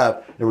last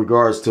live, in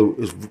regards to,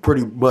 it's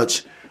pretty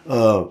much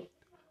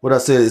what I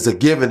said is a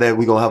given that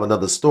we're going to have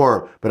another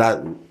storm, but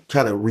I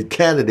kind of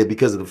recanted it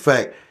because of the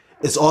fact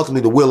it's ultimately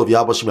the will of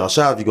Yahweh Shem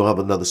Shah if you're going to have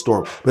another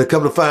storm. But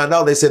come to find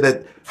out, they said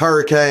that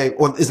hurricane,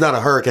 or it's not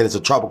a hurricane, it's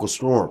a tropical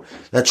storm.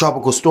 That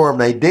tropical storm,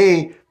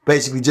 Nadine,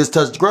 basically just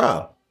touched the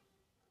ground.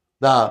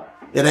 Now,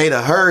 it ain't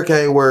a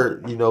hurricane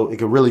where, you know, it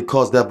can really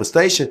cause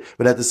devastation,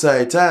 but at the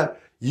same time,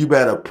 you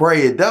better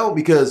pray it don't,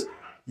 because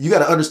you got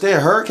to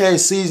understand, hurricane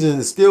season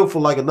is still for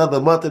like another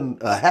month and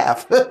a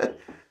half.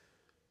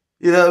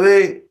 You know what I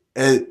mean?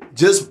 And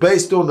just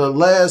based on the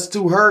last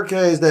two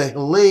hurricanes, that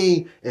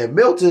Helene and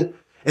Milton,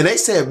 and they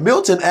said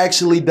Milton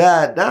actually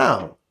died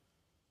down.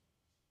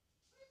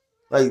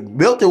 Like,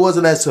 Milton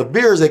wasn't as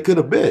severe as it could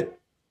have been.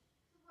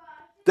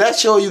 That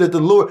show you that the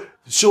Lord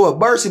showed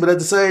mercy, but at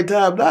the same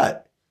time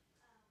not.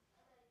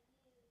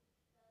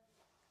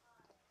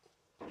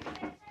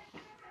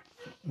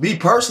 Me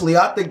personally,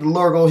 I think the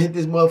Lord gonna hit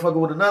this motherfucker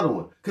with another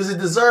one, because it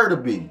deserved to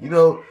be. You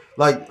know,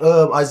 like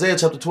Isaiah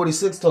chapter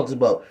 26 talks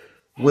about,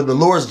 when the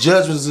Lord's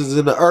judgments is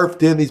in the earth,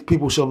 then these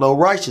people shall know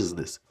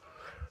righteousness.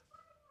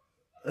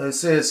 And it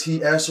says,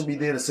 he answered me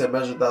then and said,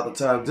 measure thou the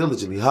time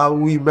diligently. How are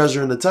we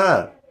measuring the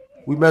time?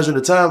 We measure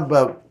the time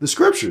by the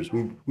scriptures.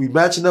 We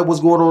matching up what's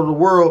going on in the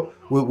world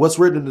with what's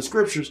written in the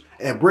scriptures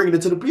and bringing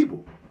it to the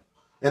people.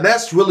 And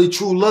that's really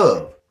true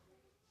love.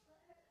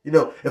 You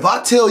know, if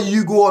I tell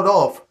you going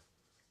off,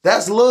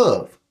 that's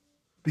love.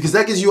 Because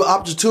that gives you an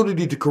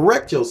opportunity to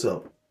correct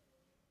yourself.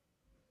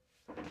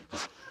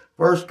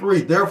 Verse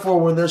 3, therefore,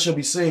 when there shall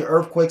be seen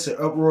earthquakes and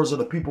uproars of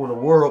the people in the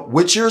world,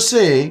 which you're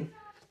seeing,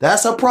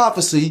 that's a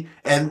prophecy,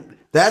 and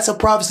that's a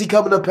prophecy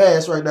coming to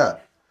pass right now.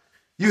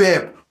 You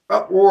have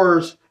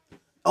uproars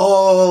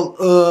all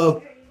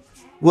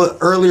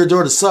earlier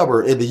during the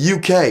summer in the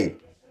UK.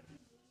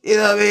 You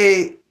know what I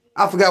mean?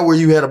 I forgot where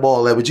you had them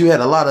all at, but you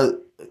had a lot of,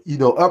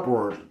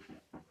 uproar.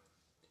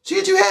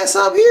 Shit, you had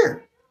some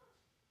here.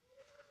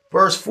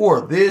 Verse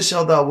 4, then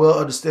shalt thou well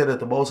understand that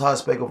the Most High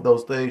spake of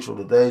those things from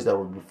the days that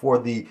were before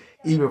thee,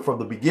 even from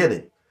the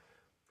beginning.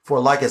 For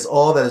like as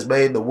all that is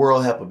made in the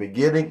world hath a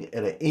beginning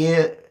and an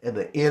end, and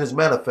the end is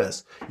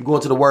manifest. You go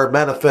into the word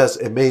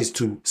manifest, it means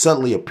to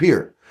suddenly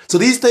appear. So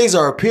these things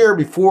are appearing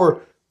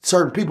before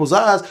certain people's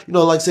eyes.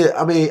 Like I said,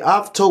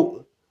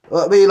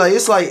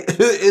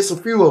 it's a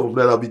few of them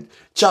that I'll be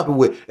chopping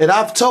with. And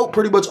I've told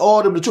pretty much all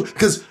of them the truth.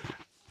 Because,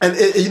 and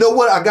you know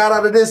what I got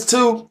out of this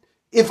too?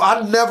 If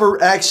I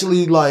never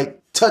actually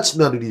touched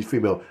none of these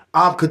females,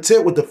 I'm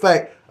content with the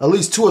fact at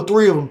least 2 or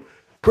 3 of them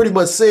pretty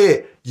much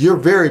said, you're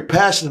very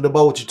passionate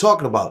about what you're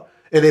talking about.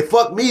 And it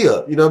fucked me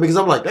up, because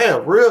I'm like,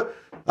 damn, for real?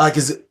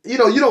 You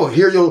don't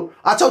hear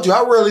I told you,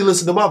 I rarely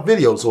listen to my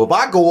videos. So if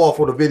I go off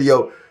on a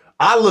video,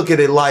 I look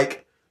at it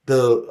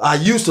I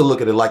used to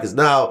look at it like it's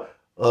now,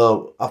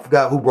 I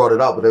forgot who brought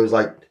it up, but it was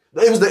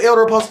the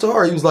elder Apostle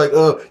Tahar. He was like,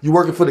 you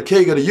working for the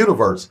king of the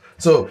universe.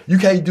 So you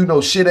can't do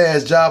no shit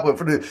ass job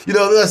for the, you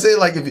know what I'm saying?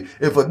 Like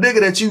if a nigga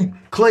that you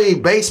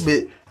claim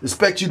basement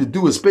expect you to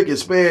do a spick and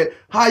span,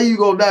 how you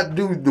gonna not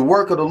do the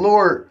work of the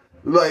Lord?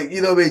 To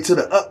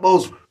the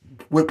utmost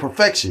with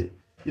perfection,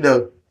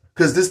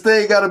 because this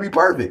thing gotta be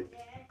perfect.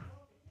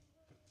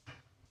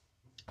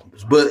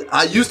 But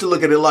I used to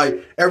look at it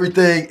like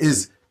everything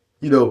is,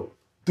 through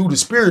the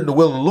spirit and the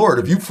will of the Lord.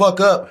 If you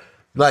fuck up,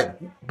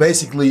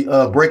 basically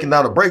breaking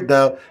down a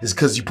breakdown is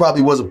because you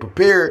probably wasn't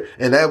prepared,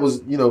 and that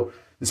was, the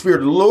spirit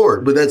of the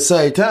Lord. But at the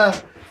same time,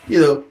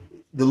 the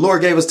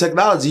Lord gave us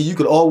technology. You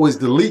could always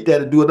delete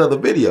that and do another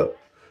video.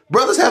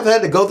 Brothers have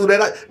had to go through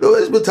that.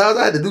 There's been times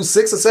I had to do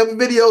 6 or 7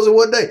 videos in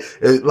one day.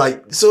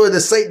 So in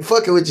the Satan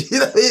fucking with you,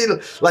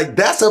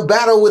 that's a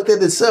battle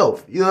within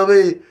itself. You know what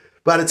I mean?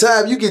 By the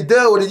time you get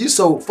done with it, you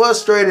so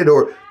frustrated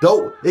or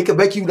it can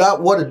make you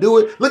not want to do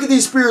it. Look at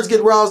these spirits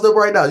getting roused up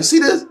right now. You see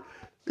this?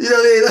 You know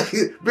what I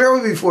mean? Bear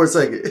with me for a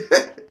second.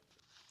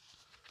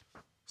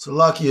 So,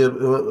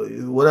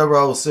 Lakia, whatever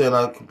I was saying,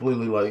 I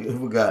completely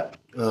forgot.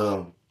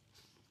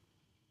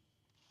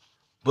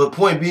 But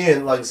point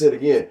being, like I said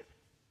again,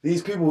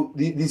 these people,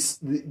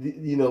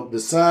 the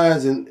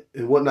signs and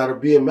whatnot are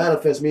being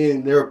manifest,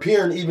 meaning they're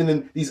appearing even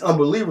in these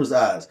unbelievers'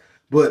 eyes.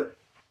 But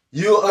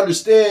you'll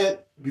understand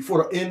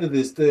before the end of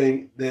this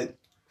thing that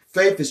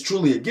faith is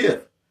truly a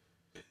gift.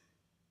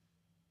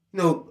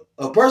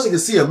 A person can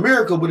see a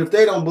miracle, but if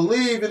they don't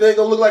believe, it ain't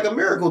gonna look like a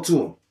miracle to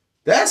them.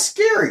 That's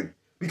scary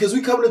because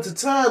we coming into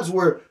times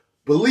where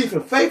belief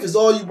and faith is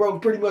all you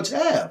pretty much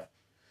have.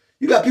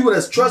 You got people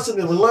that's trusting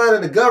and relying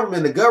on the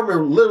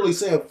government literally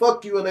saying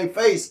fuck you in their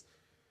face.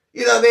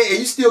 You know what I mean? And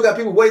you still got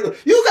people waiting.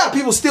 You got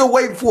people still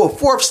waiting for a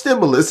 4th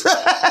stimulus.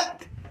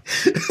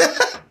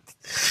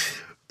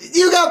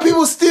 You got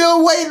people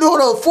still waiting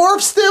on a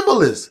 4th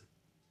stimulus.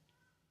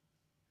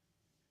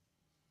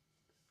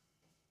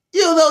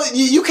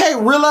 You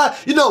can't realize,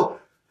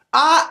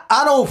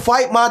 I don't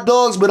fight my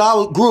dogs, but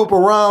I grew up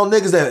around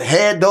niggas that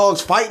had dogs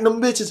fighting them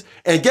bitches.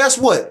 And guess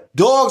what?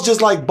 Dogs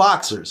just like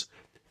boxers.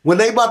 When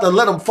they about to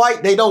let them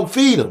fight, they don't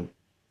feed them.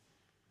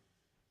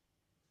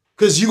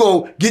 Because you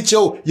going to get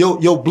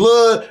your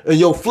blood and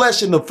your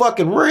flesh in the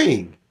fucking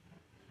ring.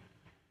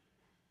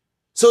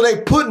 So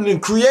they putting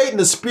and creating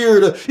the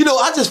spirit of,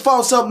 I just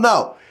found something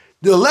out.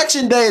 The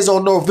election day is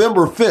on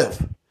November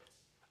 5th.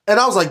 And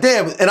I was like,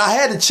 damn. And I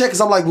had to check because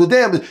I'm like, well,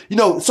 damn,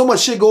 so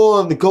much shit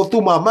go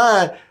through my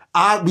mind.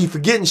 I'd be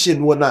forgetting shit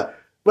and whatnot.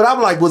 But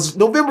I'm like, was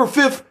November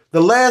 5th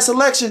the last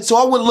election? So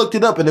I went and looked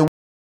it up, and it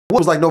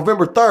was like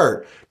November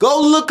 3rd.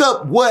 Go look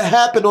up what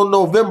happened on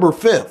November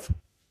 5th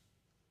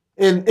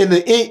in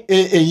England,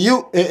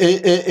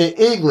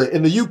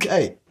 in the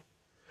UK.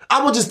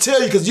 I'm going to just tell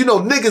you because,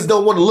 niggas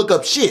don't want to look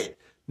up shit.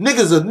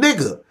 Niggas a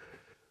nigga.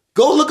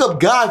 Go look up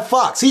Guy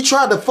Fawkes. He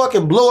tried to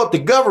fucking blow up the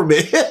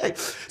government.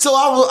 So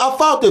I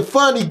found it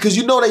funny because,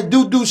 they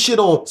do shit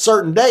on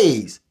certain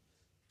days.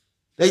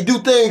 They do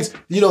things,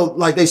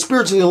 they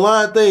spiritually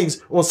align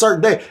things on certain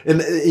days.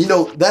 And,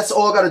 that's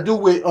all got to do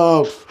with,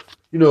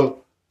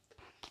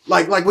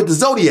 like with the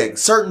Zodiac.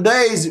 Certain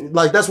days,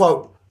 that's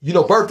why,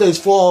 birthdays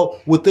fall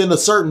within a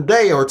certain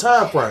day or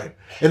time frame.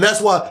 And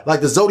that's why,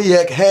 the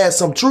Zodiac has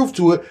some truth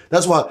to it.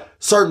 That's why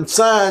certain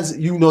signs,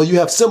 you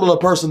have similar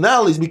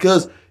personalities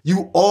because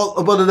you all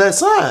up under that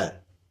sign.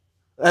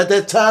 At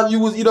that time, you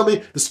was,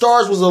 the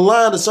stars was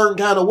aligned a certain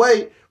kind of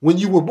way when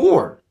you were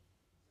born.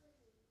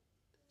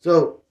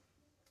 So,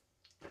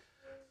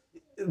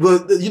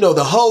 but,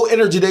 the whole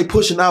energy they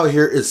pushing out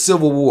here is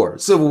civil war. And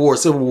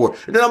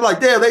then I'm like,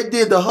 damn, they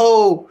did the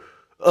whole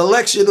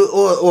election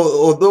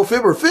or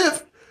November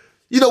 5th.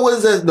 What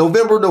is that?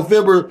 November,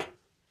 the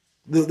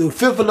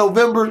 5th of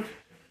November.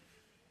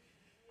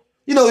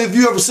 If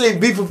you ever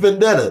seen V for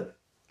Vendetta,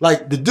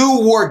 Like the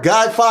dude wore a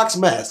Guy Fawkes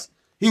mask.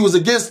 He was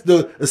against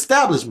the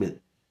establishment.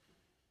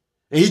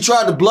 And he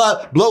tried to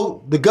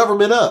blow the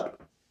government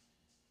up.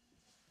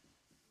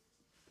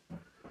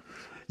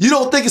 You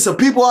don't think it's some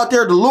people out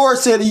there, the Lord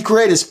said he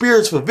created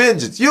spirits for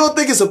vengeance. You don't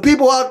think it's some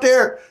people out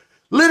there,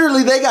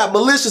 literally they got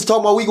militias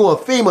talking about we going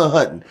FEMA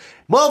hunting.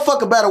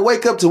 Motherfucker better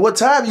wake up to what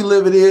time you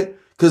living in.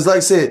 Because like I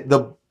said,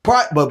 the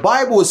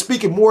Bible is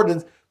speaking more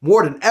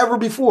than ever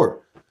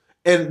before.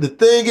 And the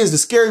thing is, the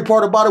scary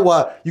part about it,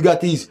 why you got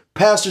these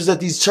pastors at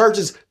these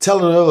churches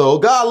telling them, oh,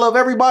 God love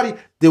everybody,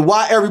 then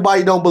why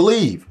everybody don't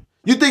believe?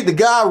 You think the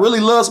God really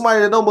loves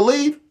somebody that don't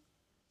believe?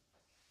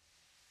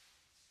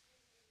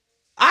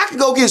 I can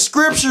go get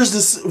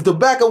scriptures to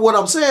back up what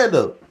I'm saying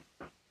though.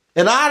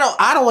 And I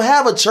don't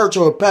have a church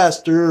or a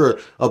pastor or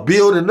a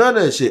building, none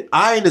of that shit.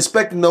 I ain't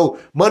expecting no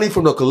money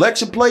from the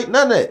collection plate,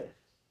 none of that.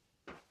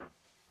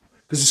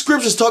 Because the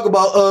scriptures talk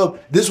about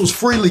this was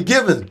freely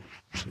given.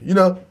 You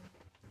know,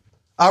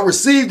 I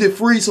received it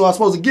free, so I'm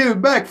supposed to give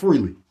it back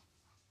freely.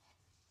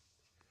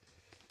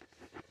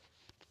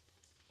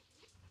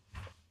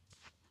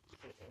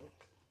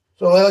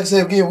 So like I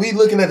said, again, we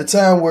looking at a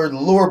time where the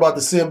Lord about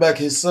to send back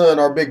his son,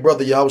 our big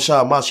brother,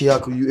 Yahushua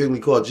Mashiach, who you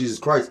ignorantly call Jesus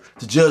Christ,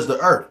 to judge the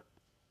earth.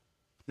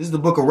 This is the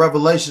book of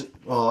Revelation.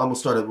 Oh, I'm going to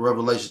start at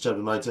Revelation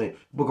chapter 19.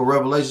 Book of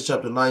Revelation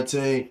chapter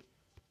 19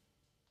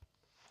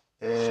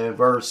 and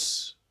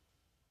verse...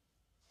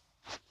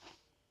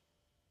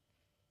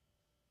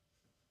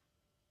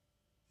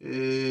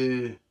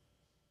 I'm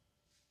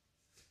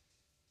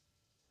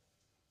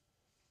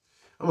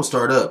going to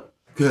start up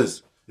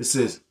because it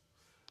says,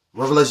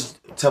 Revelation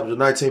chapter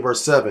 19,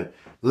 verse 7.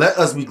 Let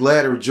us be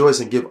glad and rejoice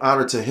and give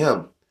honor to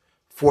him,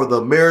 for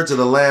the marriage of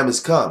the Lamb is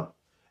come,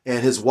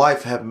 and his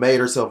wife have made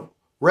herself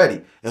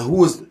ready. And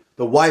who is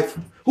the wife?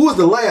 Who is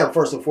the Lamb,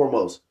 first and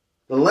foremost?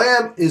 The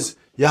Lamb is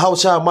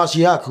Yahushua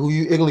Mashiach, who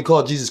you ignorantly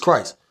call Jesus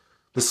Christ,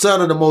 the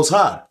Son of the Most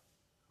High,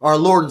 our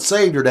Lord and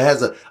Savior that has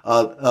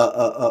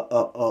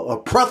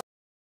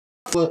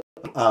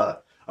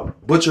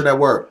butcher that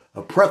word,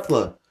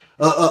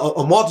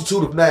 a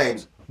multitude of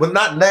names. But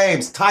not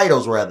names,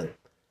 titles rather.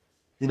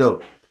 You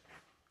know,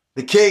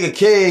 the King of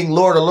Kings,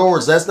 Lord of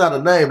Lords, that's not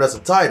a name, that's a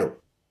title.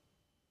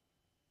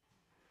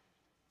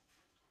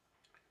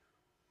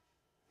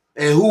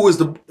 And who is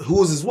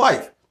his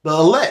wife? The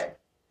elect.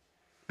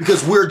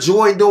 Because we're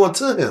joined on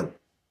to him.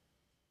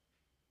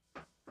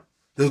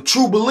 The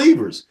true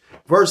believers.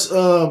 Verse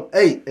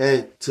 8,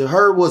 and to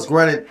her was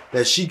granted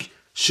that she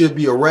should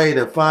be arrayed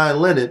in fine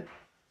linen,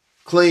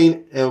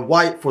 clean and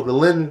white, for the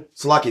linen,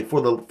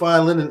 for the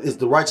fine linen is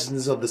the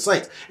righteousness of the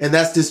saints. And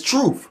that's this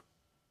truth.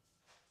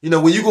 You know,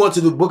 when you go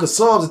into the book of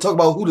Psalms and talk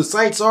about who the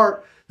saints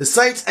are, the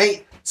saints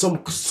ain't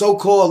some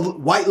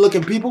so-called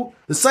white-looking people.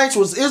 The saints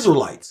was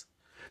Israelites.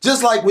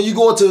 Just like when you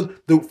go into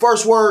the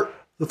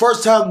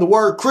first time the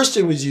word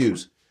Christian was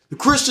used, the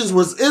Christians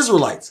was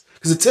Israelites.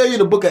 Because it tell you in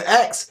the book of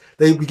Acts,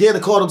 they began to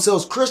call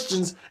themselves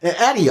Christians in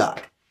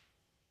Antioch.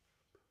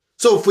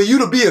 So for you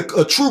to be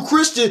a true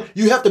Christian,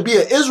 you have to be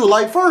an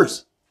Israelite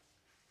first.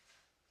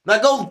 Now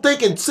go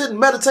think and sit and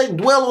meditate and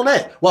dwell on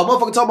that. While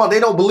motherfuckers talking about they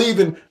don't believe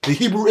in the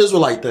Hebrew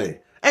Israelite thing.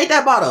 Ain't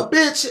that about a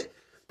bitch?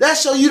 That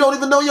show you don't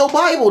even know your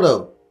Bible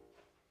though.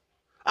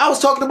 I was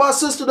talking to my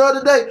sister the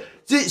other day.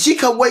 She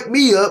come wake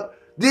me up.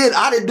 Then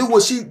I didn't do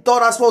what she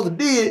thought I was supposed to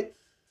do.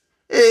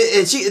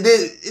 And she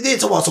then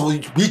talk about, so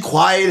be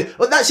quiet.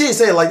 But she didn't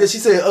say it like this. She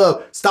said,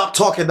 stop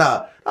talking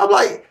now. I'm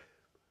like,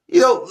 you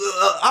know,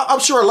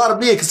 I'm sure a lot of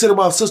men consider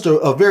my sister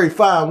a very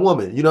fine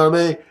woman. You know what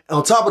I mean? And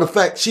on top of the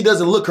fact, she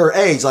doesn't look her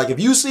age. Like, if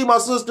you see my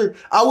sister,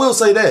 I will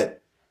say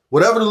that.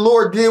 Whatever the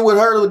Lord did with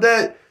her with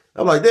that,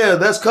 I'm like, damn,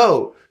 that's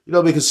cold. You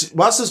know, because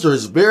my sister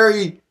is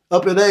very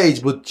up in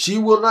age, but she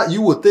will not,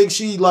 you would think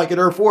she like in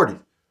her 40s.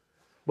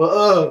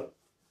 But,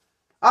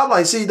 I'm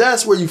like, see,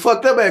 that's where you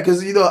fucked up at,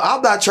 because, you know,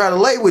 I'm not trying to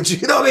lay with you.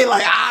 You know what I mean?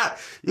 Like,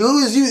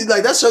 you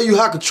like, that show you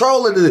how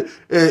controlling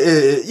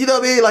it. You know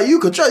what I mean? Like,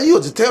 you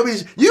just tell me,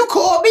 you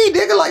call me,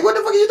 nigga. Like, what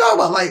the fuck are you talking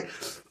about? Like,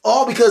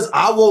 all because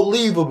I won't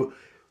leave them.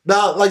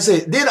 Now, like I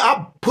said, then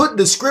I put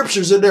the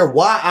scriptures in there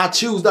why I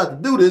choose not to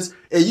do this,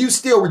 and you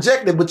still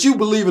reject it, but you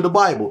believe in the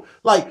Bible.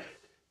 Like,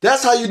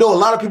 that's how you know a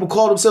lot of people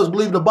call themselves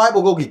believe in the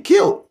Bible go get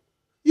killed.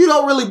 You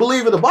don't really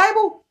believe in the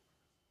Bible?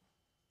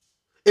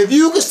 If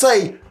you could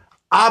say,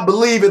 I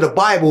believe in the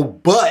Bible,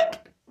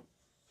 but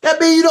that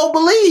means you don't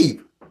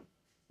believe.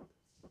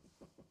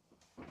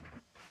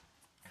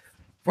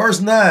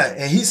 Verse 9,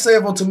 and he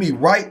said unto me,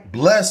 right,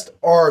 blessed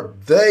are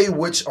they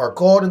which are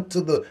called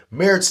into the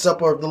marriage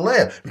supper of the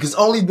Lamb, because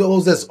only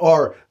those that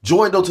are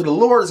joined unto the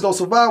Lord is going to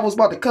survive what's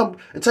about to come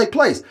and take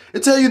place.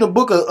 It tell you in the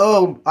book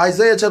of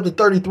Isaiah chapter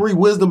 33,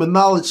 wisdom and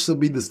knowledge shall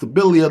be the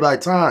stability of thy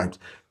times.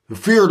 The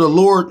fear of the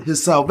Lord,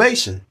 his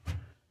salvation.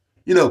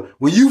 You know,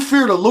 when you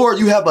fear the Lord,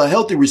 you have a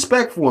healthy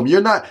respect for him.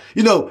 You're not,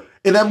 you know,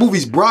 in that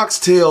movie's Bronx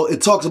Tale,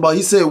 it talks about,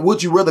 he said,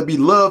 would you rather be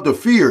loved or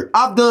feared?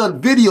 I've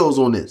done videos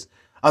on this,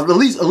 at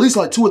least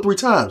like 2 or 3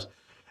 times.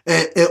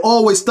 And it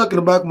always stuck in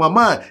the back of my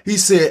mind. He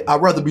said,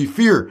 I'd rather be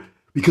feared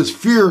because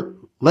fear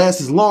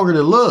lasts longer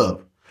than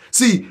love.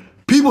 See,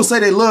 People say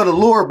they love the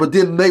Lord, but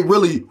then they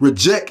really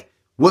reject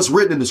what's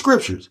written in the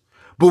scriptures.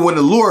 But when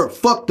the Lord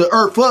fucked the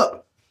earth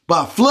up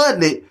by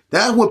flooding it,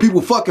 that's when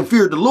people fucking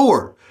feared the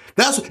Lord.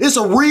 It's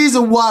a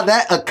reason why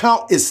that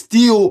account is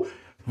still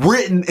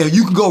written, and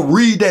you can go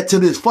read that to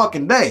this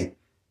fucking day.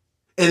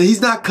 And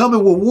he's not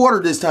coming with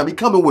water this time. He's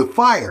coming with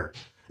fire.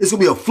 It's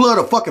going to be a flood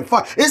of fucking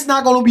fire. It's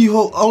not going to be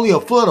only a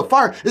flood of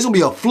fire. It's going to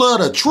be a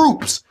flood of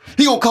troops.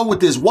 He going to come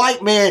with this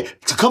white man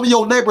to come in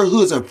your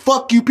neighborhoods and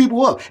fuck you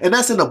people up. And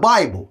that's in the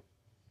Bible.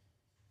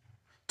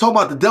 Talking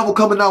about the devil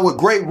coming out with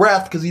great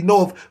wrath because he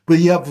know but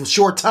he have a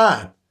short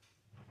time.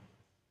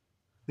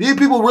 These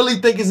people really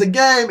think it's a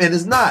game, and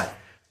it's not.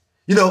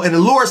 You know, and the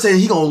Lord said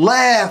he going to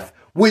laugh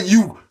when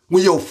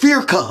your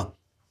fear comes.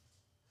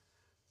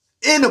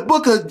 In the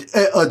book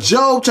of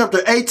Job chapter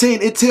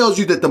 18, it tells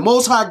you that the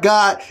Most High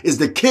God is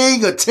the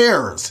king of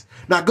terrors.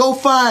 Now go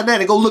find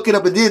that and go look it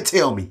up and then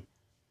tell me.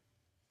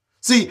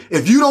 See,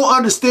 if you don't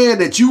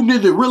understand that you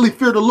need to really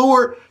fear the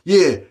Lord,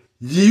 yeah,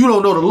 you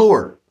don't know the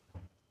Lord.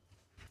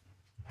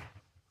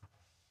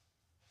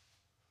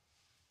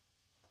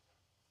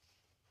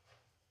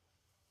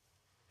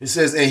 It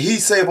says, and he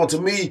saith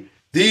unto me,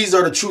 these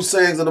are the true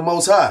sayings of the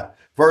Most High.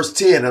 Verse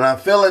 10, and I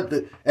fell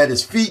at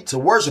his feet to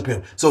worship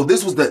him. So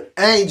this was the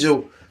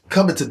angel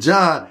coming to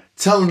John,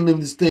 telling him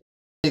this thing,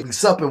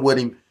 supping with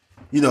him,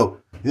 you know,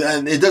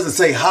 and it doesn't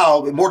say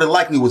how, more than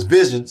likely it was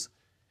visions,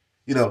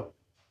 you know.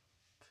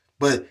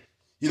 But,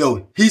 you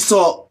know, he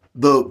saw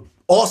the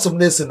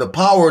awesomeness and the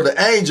power of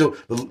the angel,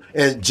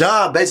 and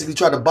John basically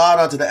tried to bow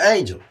down to the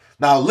angel.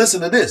 Now listen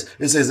to this.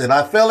 It says, and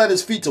I fell at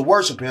his feet to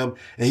worship him,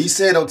 and he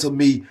said unto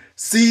me,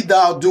 see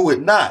thou do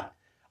it not.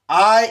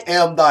 I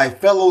am thy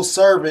fellow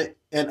servant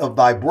and of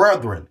thy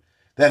brethren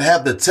that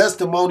have the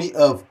testimony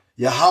of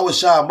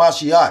Yahushua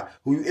Mashiach,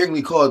 who you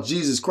ignorantly call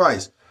Jesus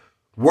Christ.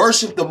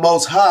 Worship the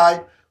Most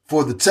High,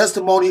 for the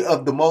testimony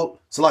of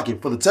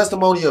for the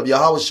testimony of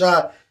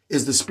Yahushua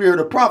is the spirit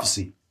of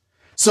prophecy.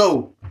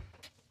 So,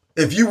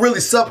 if you really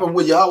supping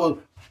with Yahweh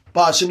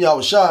Ba'ashem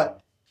Yahushua,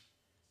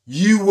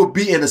 you will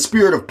be in the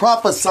spirit of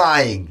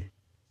prophesying.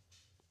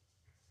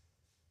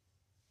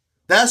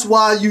 That's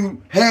why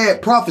you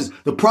had prophets.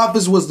 The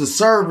prophets was the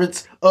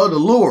servants of the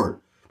Lord.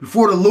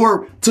 Before the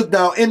Lord took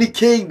down any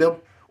kingdom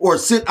or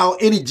sent out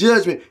any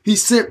judgment, he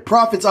sent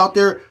prophets out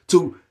there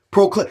to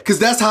proclaim. Because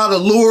that's how the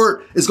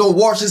Lord is going to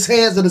wash his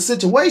hands in the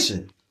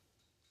situation.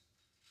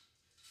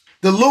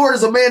 The Lord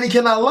is a man, he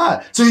cannot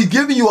lie. So he's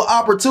giving you an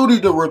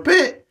opportunity to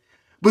repent.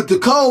 But the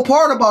cold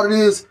part about it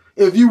is,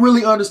 if you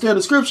really understand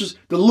the scriptures,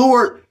 the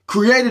Lord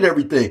created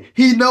everything.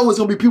 He knows it's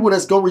going to be people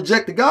that's going to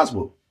reject the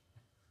gospel.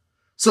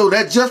 So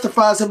that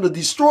justifies him to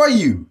destroy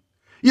you.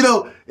 You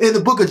know, in the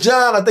book of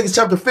John, I think it's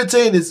chapter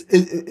 15,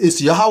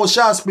 it's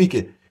Yahushua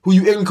speaking, who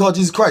you ignorantly call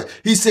Jesus Christ.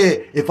 He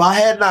said, if I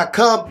had not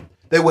come,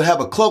 they would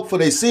have a cloak for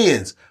their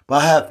sins,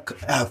 but I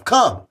have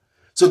come.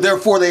 So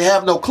therefore they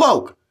have no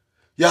cloak.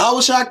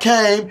 Yahushua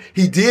came,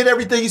 he did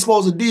everything he's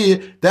supposed to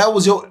do. That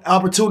was your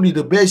opportunity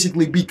to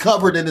basically be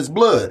covered in his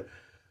blood.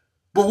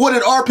 But what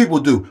did our people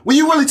do? When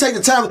you really take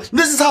the time,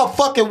 this is how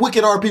fucking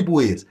wicked our people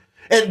is.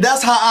 And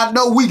that's how I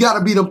know we got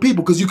to be them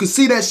people, because you can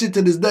see that shit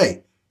to this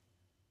day.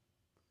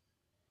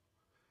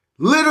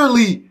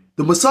 Literally,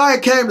 the Messiah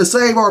came to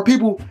save our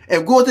people,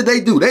 and what did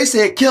they do? They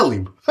said, kill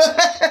him.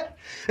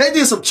 They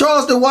did some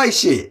Charleston White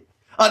shit.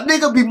 A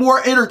nigga be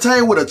more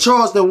entertained with a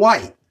Charleston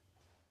White.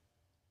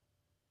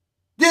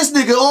 This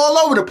nigga all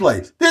over the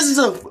place. This is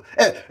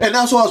and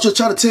that's why I was just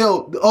trying to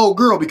tell the old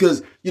girl,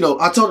 because, you know,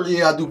 I told her,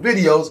 yeah, I do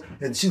videos,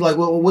 and she's like,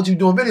 well, what you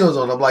doing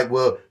videos on? I'm like,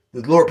 well,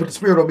 the Lord put the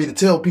spirit on me to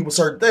tell people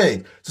certain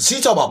things. So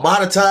she talking about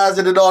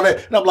monetizing and all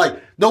that. And I'm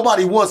like,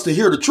 nobody wants to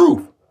hear the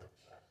truth.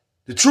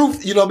 The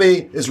truth, you know what I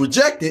mean, is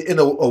rejected in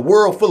a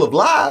world full of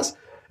lies.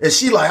 And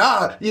she like,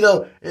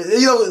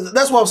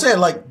 that's what I'm saying.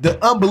 Like the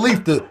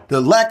unbelief,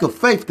 the lack of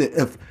faith,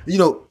 that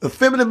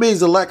effeminate means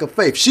the lack of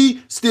faith.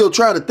 She still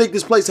trying to think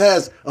this place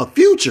has a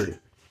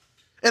future.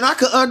 And I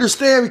could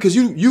understand, because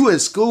you in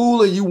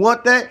school and you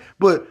want that,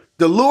 but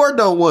the Lord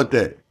don't want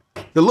that.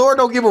 The Lord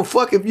don't give a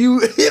fuck if you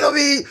know what I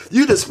mean?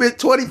 You just spent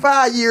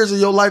 25 years of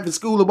your life in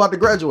school about to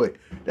graduate.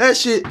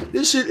 This shit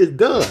is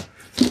done.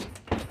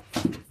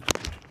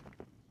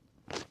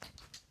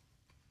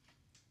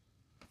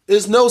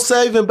 There's no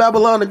saving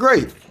Babylon the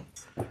Great.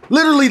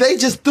 Literally, they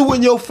just threw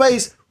in your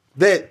face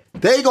that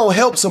they gonna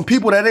help some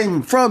people that ain't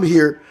even from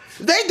here.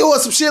 They doing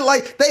some shit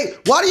like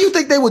why do you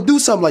think they would do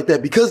something like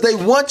that? Because they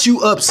want you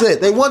upset.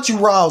 They want you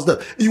roused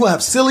up. You gonna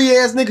have silly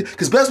ass niggas,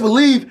 because best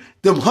believe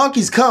them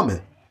hunkies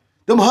coming.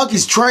 Them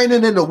hunkies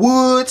training in the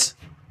woods.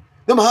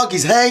 Them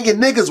hunkies hanging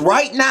niggas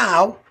right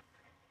now.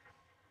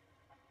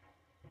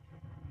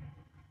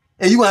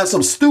 And you gonna have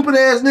some stupid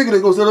ass nigga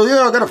that goes,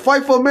 yeah, I gotta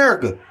fight for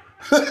America.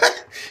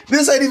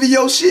 This ain't even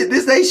your shit.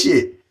 This they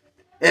shit.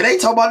 And they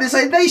talk about this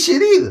ain't they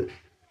shit either.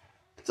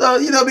 So,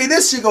 you know what I mean?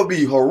 This shit gonna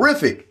be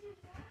horrific.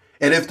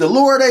 And if the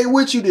Lord ain't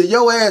with you, then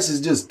your ass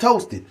is just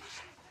toasted.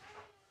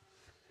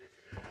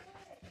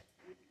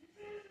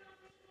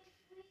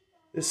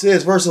 It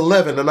says, verse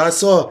 11, and I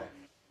saw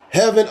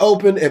heaven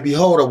open, and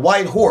behold, a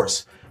white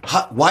horse.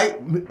 White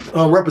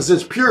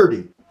represents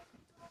purity.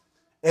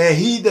 And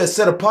he that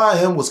sat upon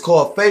him was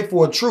called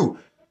faithful and true.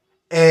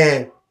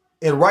 And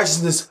in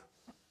righteousness,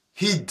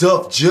 he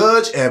doth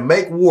judge and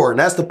make war. And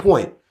that's the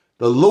point.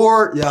 The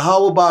Lord,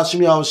 Yahweh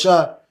Ba'ashem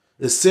Yahushua,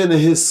 is sending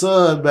his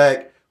son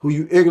back, who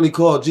you ignorantly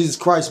call Jesus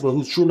Christ, but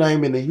whose true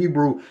name in the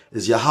Hebrew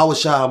is Yahweh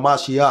Shah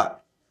HaMashiach.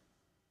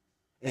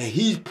 And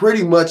he's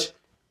pretty much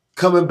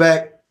coming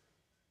back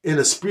in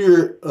a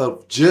spirit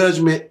of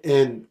judgment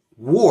and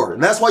war.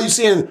 And that's why you're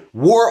seeing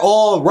war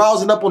all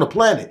rousing up on the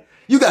planet.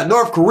 You got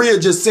North Korea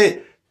just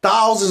sent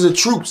thousands of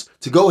troops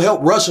to go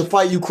help Russia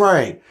fight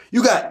Ukraine.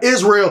 You got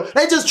Israel.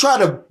 They just try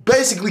to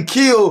basically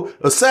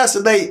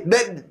assassinate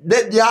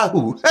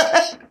Netanyahu.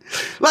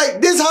 Like,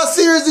 this how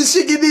serious this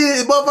shit get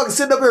in. Motherfuckers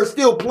sitting up here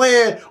still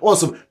playing on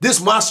some this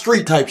my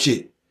street type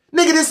shit.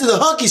 Nigga, this is a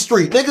hunky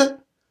street, nigga.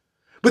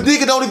 But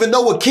nigga don't even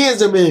know what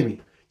kinsman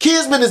mean.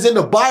 Kinsman is in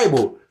the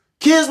Bible.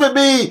 Kinsman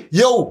mean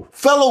your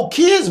fellow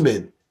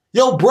kinsman,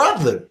 your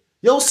brother,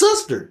 your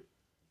sister.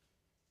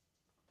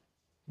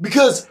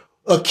 Because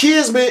a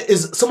kinsman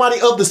is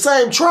somebody of the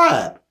same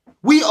tribe.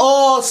 We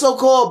all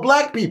so-called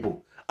black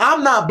people.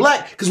 I'm not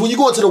black because when you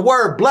go into the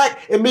word black,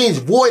 it means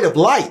void of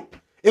light.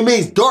 It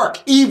means dark,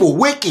 evil,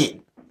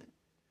 wicked.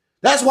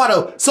 That's why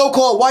the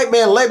so-called white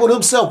man labeled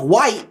himself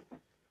white,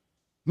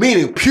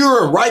 meaning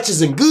pure and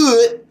righteous and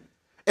good,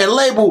 and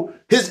labeled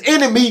his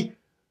enemy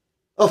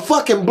a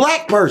fucking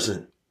black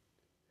person.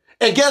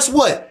 And guess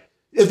what?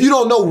 If you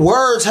don't know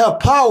words have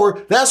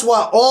power, that's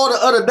why all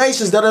the other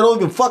nations that don't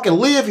even fucking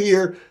live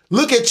here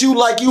look at you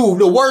like you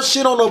the worst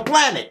shit on the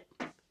planet.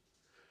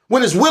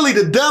 When it's really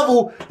the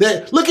devil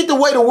that, look at the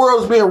way the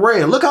world is being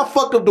ran. Look how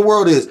fucked up the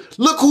world is.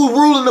 Look who's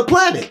ruling the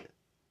planet.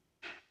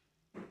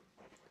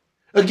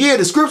 Again,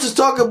 the scriptures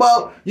talk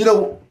about,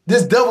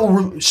 this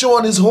devil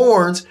showing his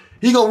horns.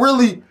 He gonna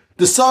really,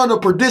 the son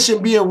of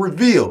perdition being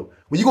revealed.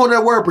 When you go in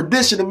that word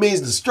perdition, it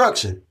means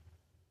destruction.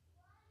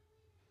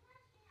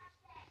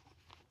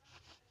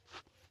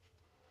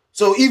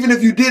 So even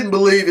if you didn't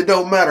believe, it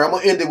don't matter. I'm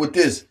going to end it with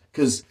this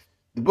because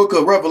the book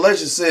of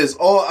Revelation says,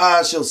 all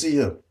eyes shall see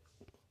him.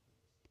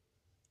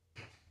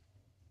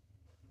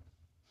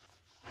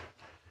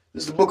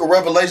 This is the book of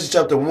Revelation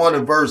chapter 1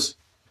 and verse.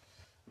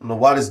 I don't know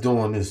why this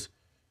doing this.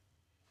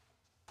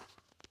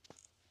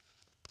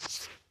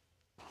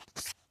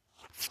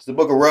 It's the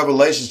book of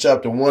Revelation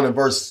chapter 1 and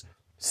verse.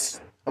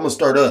 I'm going to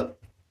start up.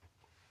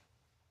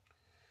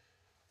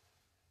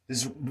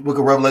 This is the book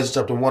of Revelation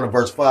chapter 1 and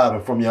verse 5.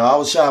 And from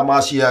Yahweh Shah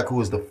Mashiach,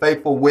 who is the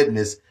faithful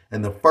witness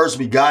and the first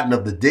begotten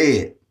of the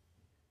dead.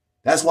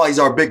 That's why he's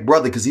our big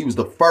brother, because he was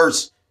the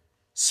first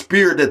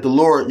spirit that the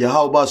Lord,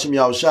 Yahweh Ba'ashem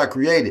Yahushua,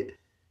 created.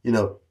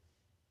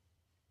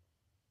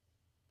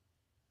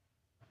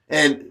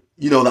 And,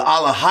 the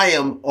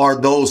Alahayim are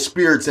those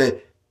spirits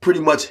that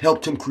pretty much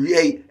helped him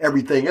create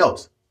everything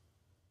else.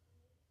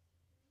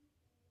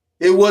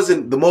 It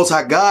wasn't the Most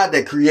High God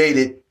that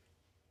created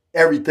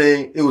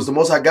everything. It was the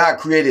Most High God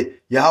created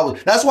Yahweh.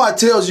 That's why it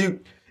tells you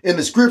in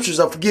the scriptures,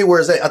 I forget where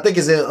it's at. I think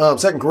it's in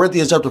 2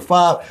 Corinthians chapter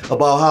 5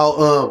 about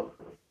how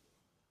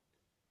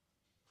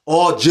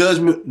all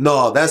judgment.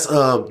 No, that's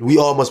we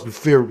all must be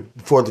feared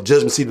before the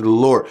judgment seat of the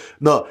Lord.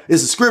 No,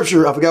 it's a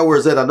scripture. I forgot where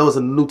it's at. I know it's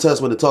in the New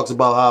Testament. It talks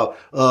about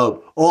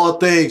how all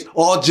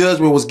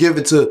judgment was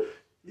given to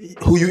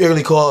who you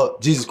early call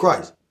Jesus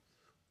Christ.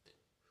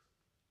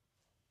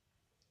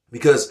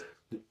 Because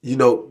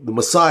the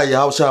Messiah,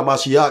 Yahweh Shah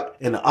Mashiach,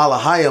 and the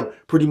Alahayim,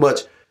 pretty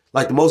much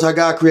like the Most High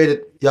God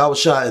created Yahweh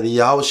Shah, and the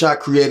Yahweh Shah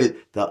created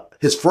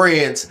his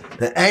friends,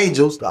 the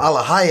angels, the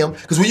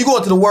Alahayim. Because when you go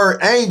into the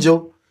word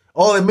angel,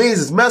 all it means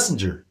is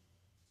messenger.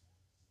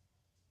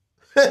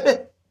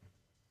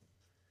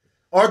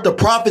 Aren't the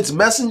prophets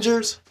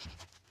messengers?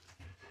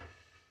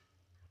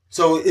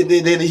 So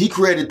then he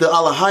created the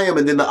Alahayim,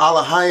 and then the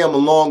Alahayim,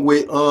 along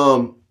with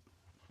the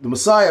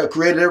Messiah,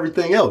 created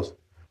everything else.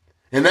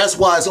 And that's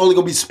why it's only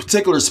going to be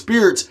particular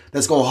spirits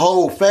that's going to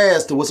hold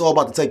fast to what's all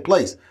about to take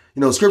place.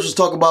 Scriptures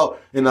talk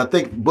about, and I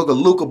think the book of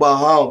Luke, about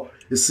how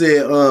it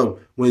said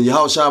when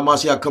Yahweh Shah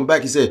Mashiach come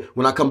back, he said,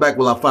 when I come back,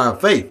 will I find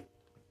faith?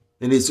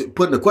 And it's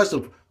putting a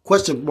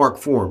question mark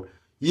form.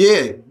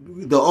 Yeah,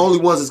 the only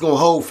ones that's going to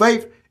hold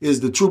faith is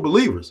the true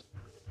believers.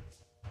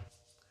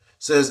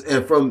 Says,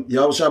 and from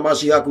Yahweh Shah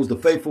Mashiach, who's the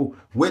faithful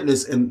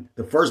witness and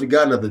the first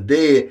begotten of the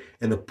dead,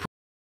 and the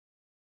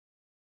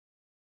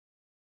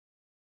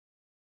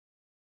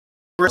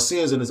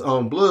sins in his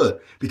own blood,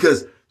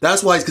 because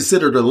that's why he's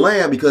considered a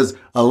lamb, because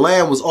a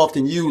lamb was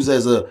often used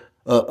as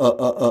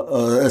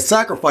a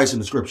sacrifice in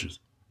the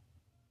scriptures.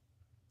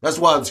 That's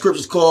why the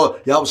scriptures call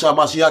Yahweh Shah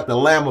Mashiach the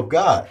Lamb of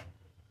God,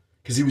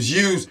 because he was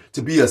used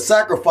to be a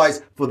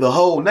sacrifice for the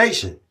whole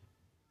nation.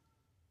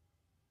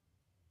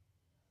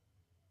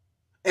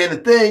 And the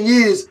thing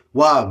is,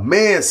 why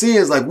man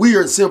sins, like we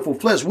are in sinful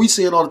flesh, we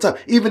sin all the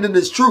time, even in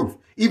this truth,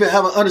 even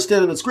having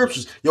understanding the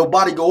scriptures, your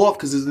body go off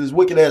because it's this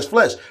wicked ass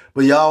flesh.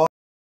 But y'all,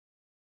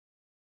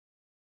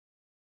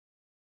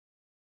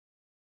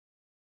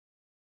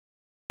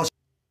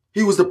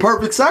 he was the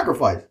perfect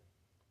sacrifice.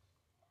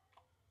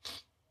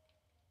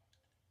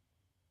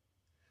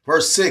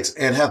 Verse 6,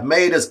 and hath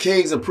made us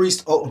kings and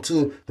priests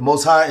unto the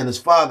Most High and his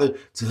Father.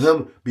 To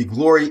him be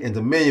glory and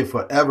dominion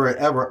forever and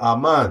ever.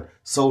 Amen.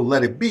 So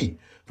let it be.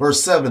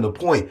 Verse 7, the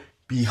point.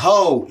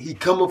 Behold, he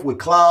cometh with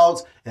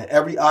clouds, and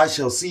every eye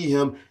shall see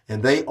him,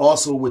 and they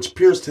also which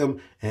pierced him,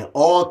 and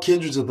all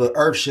kindreds of the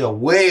earth shall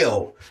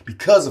wail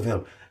because of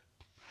him.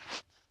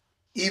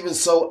 Even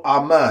so,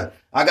 amen.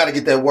 I got to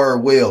get that word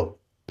wail,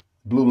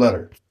 blue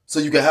letter, so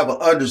you can have an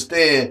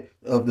understand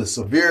of the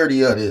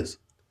severity of this.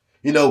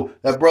 You know,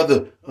 that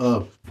brother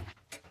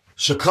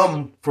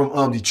Shakam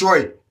from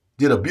Detroit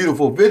did a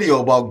beautiful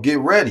video about get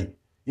ready,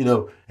 you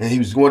know, and he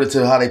was going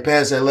into how they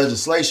passed that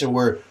legislation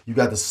where you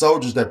got the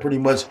soldiers that pretty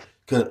much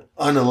could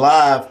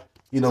unalive,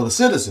 you know, the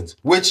citizens,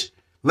 which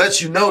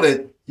lets you know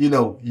that, you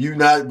know,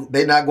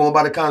 they're not going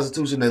by the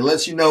Constitution. That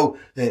lets you know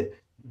that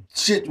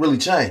shit really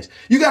changed.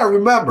 You got to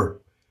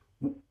remember,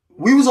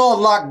 we was all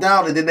locked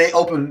down and then they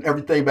opened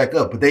everything back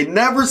up, but they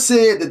never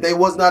said that they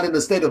was not in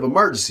a state of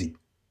emergency.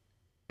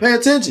 Pay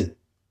attention.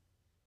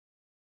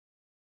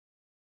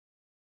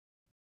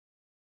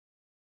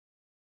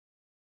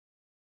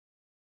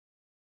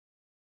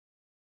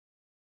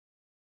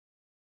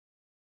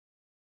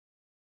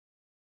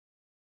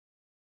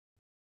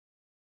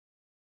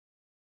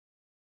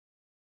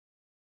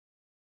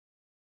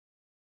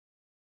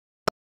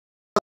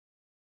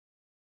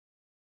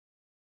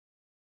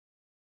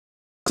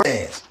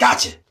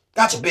 Gotcha.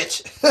 Gotcha,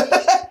 bitch.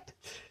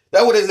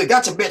 That what it is.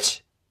 Gotcha,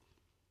 bitch.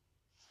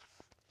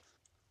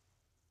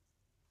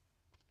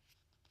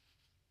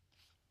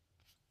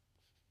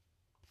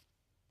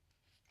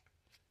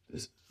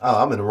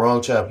 Oh, I'm in the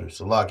wrong chapter.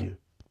 Salakia.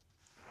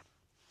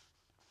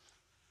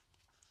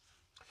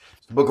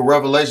 It's the book of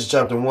Revelation,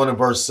 chapter 1 and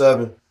verse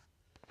 7.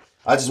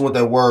 I just want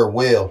that word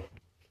well.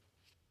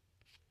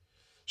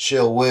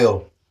 Shall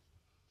well.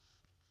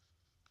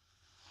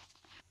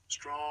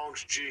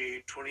 Strong's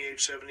G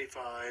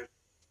 2875.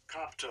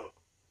 Copto.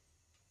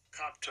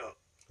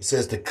 It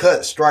says to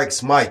cut, strike,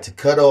 smite, to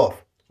cut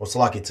off. Or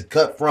Salakia, to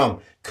cut from,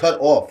 cut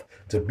off.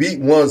 To beat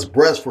one's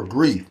breast for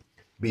grief.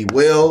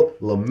 Bewail,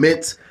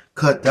 lament,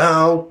 cut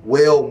down,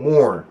 wail,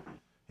 mourn.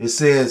 It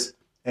says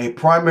a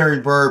primary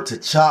verb to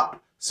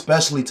chop,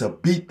 especially to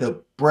beat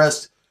the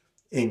breast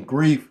in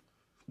grief.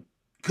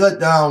 Cut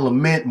down,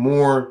 lament,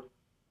 mourn,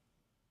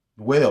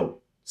 wail.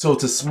 So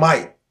to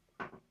smite,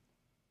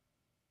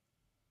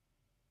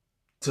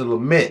 to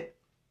lament.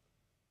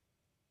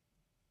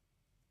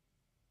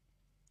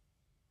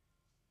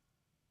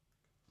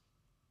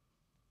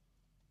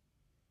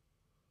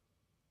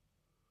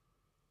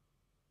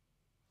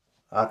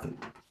 I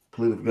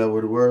completely forgot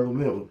where the word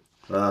lament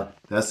was.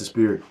 That's the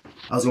spirit.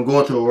 I was going to go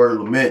into the word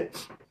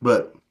lament,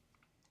 but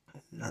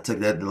I took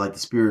that to like the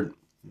spirit.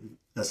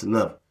 That's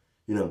enough,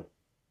 you know.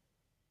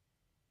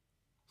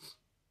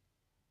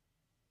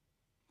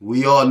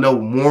 We all know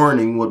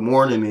mourning, what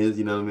mourning is,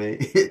 you know what I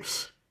mean?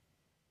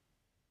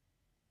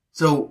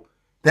 So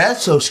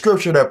that's a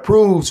scripture that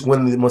proves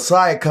when the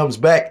Messiah comes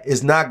back,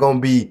 it's not going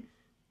to be,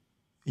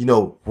 you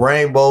know,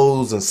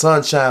 rainbows and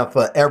sunshine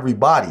for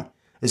everybody.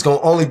 It's going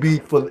to only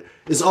be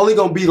it's only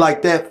going to be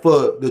like that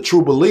for the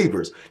true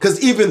believers.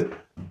 Because even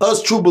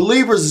us true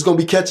believers is going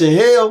to be catching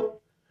hell.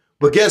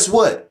 But guess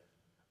what?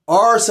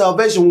 Our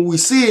salvation, when we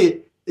see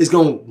it, is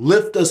going to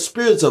lift us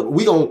spirits up.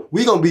 We're going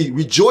to be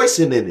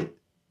rejoicing in it.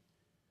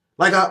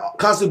 Like I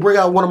constantly bring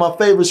out one of my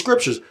favorite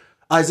scriptures.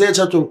 Isaiah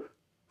chapter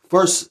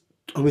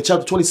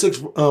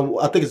 26,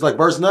 I think it's like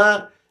verse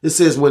 9. It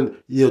says, when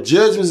his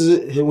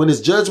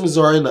judgments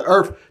are in the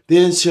earth,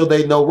 then shall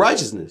they know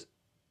righteousness.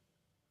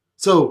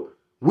 So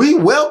we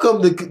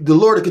welcome the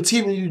Lord to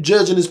continue to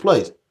judge in this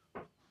place.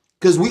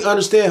 Because we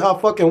understand how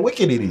fucking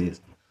wicked it is.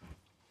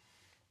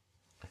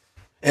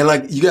 And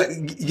like you got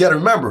to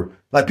remember,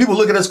 like people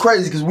look at us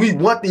crazy because we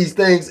want these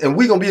things and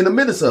we're gonna be in the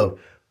midst of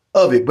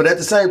it. But at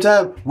the same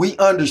time, we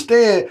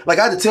understand, like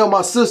I had to tell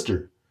my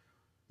sister,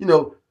 you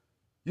know,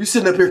 you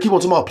sitting up here keep on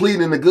talking about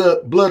pleading in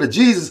the blood of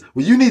Jesus.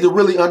 Well, you need to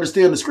really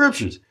understand the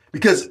scriptures.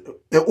 Because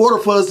in order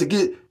for us to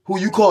get who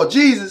you call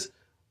Jesus,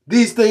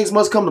 these things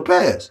must come to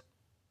pass.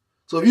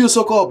 So if you're a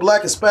so-called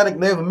Black, Hispanic,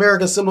 Native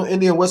American, Seminole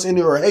Indian, West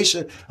Indian, or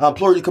Haitian, I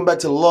implore you to come back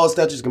to the law,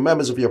 statutes,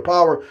 commandments of your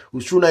power,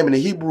 whose true name in the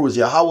Hebrew is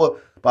Yahweh,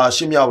 by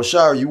Hashem Yahweh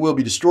Shai, you will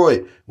be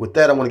destroyed. With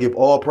that, I want to give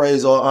all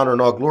praise, all honor,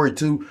 and all glory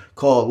to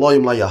call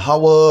Elohim La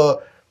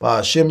Yahweh, by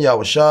Hashem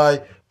Yahweh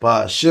Shai,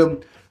 by Hashem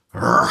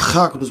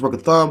Rachak, with this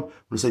record thumb. I want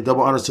to say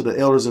double honors to the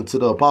elders and to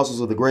the apostles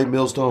of the great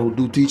millstone who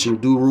do teach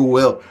and do rule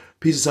well.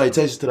 Peace and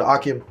salutations to the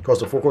Akim across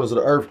the four corners of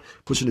the earth,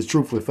 pushing this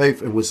truth with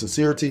faith and with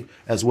sincerity,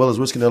 as well as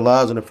risking their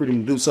lives and their freedom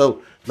to do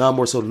so, now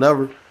more so than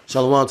ever.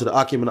 Shalom to the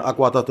Akim and the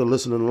Akwat out there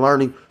listening and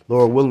learning.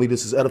 Lord willingly,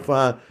 this is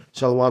edifying.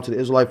 Shalom to the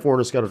Israelite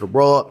foreigners scattered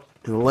abroad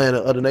in the land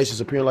of other nations,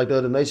 appearing like the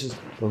other nations,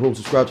 for whom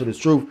subscribe to this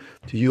truth.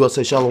 To you, I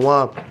say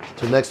shalom.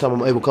 Till next time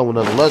I'm able to come with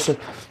another lesson,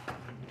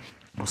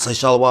 I'll say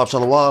shalom,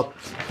 shalom.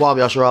 Kwam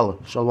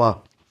Yasharallah.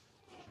 Shalom.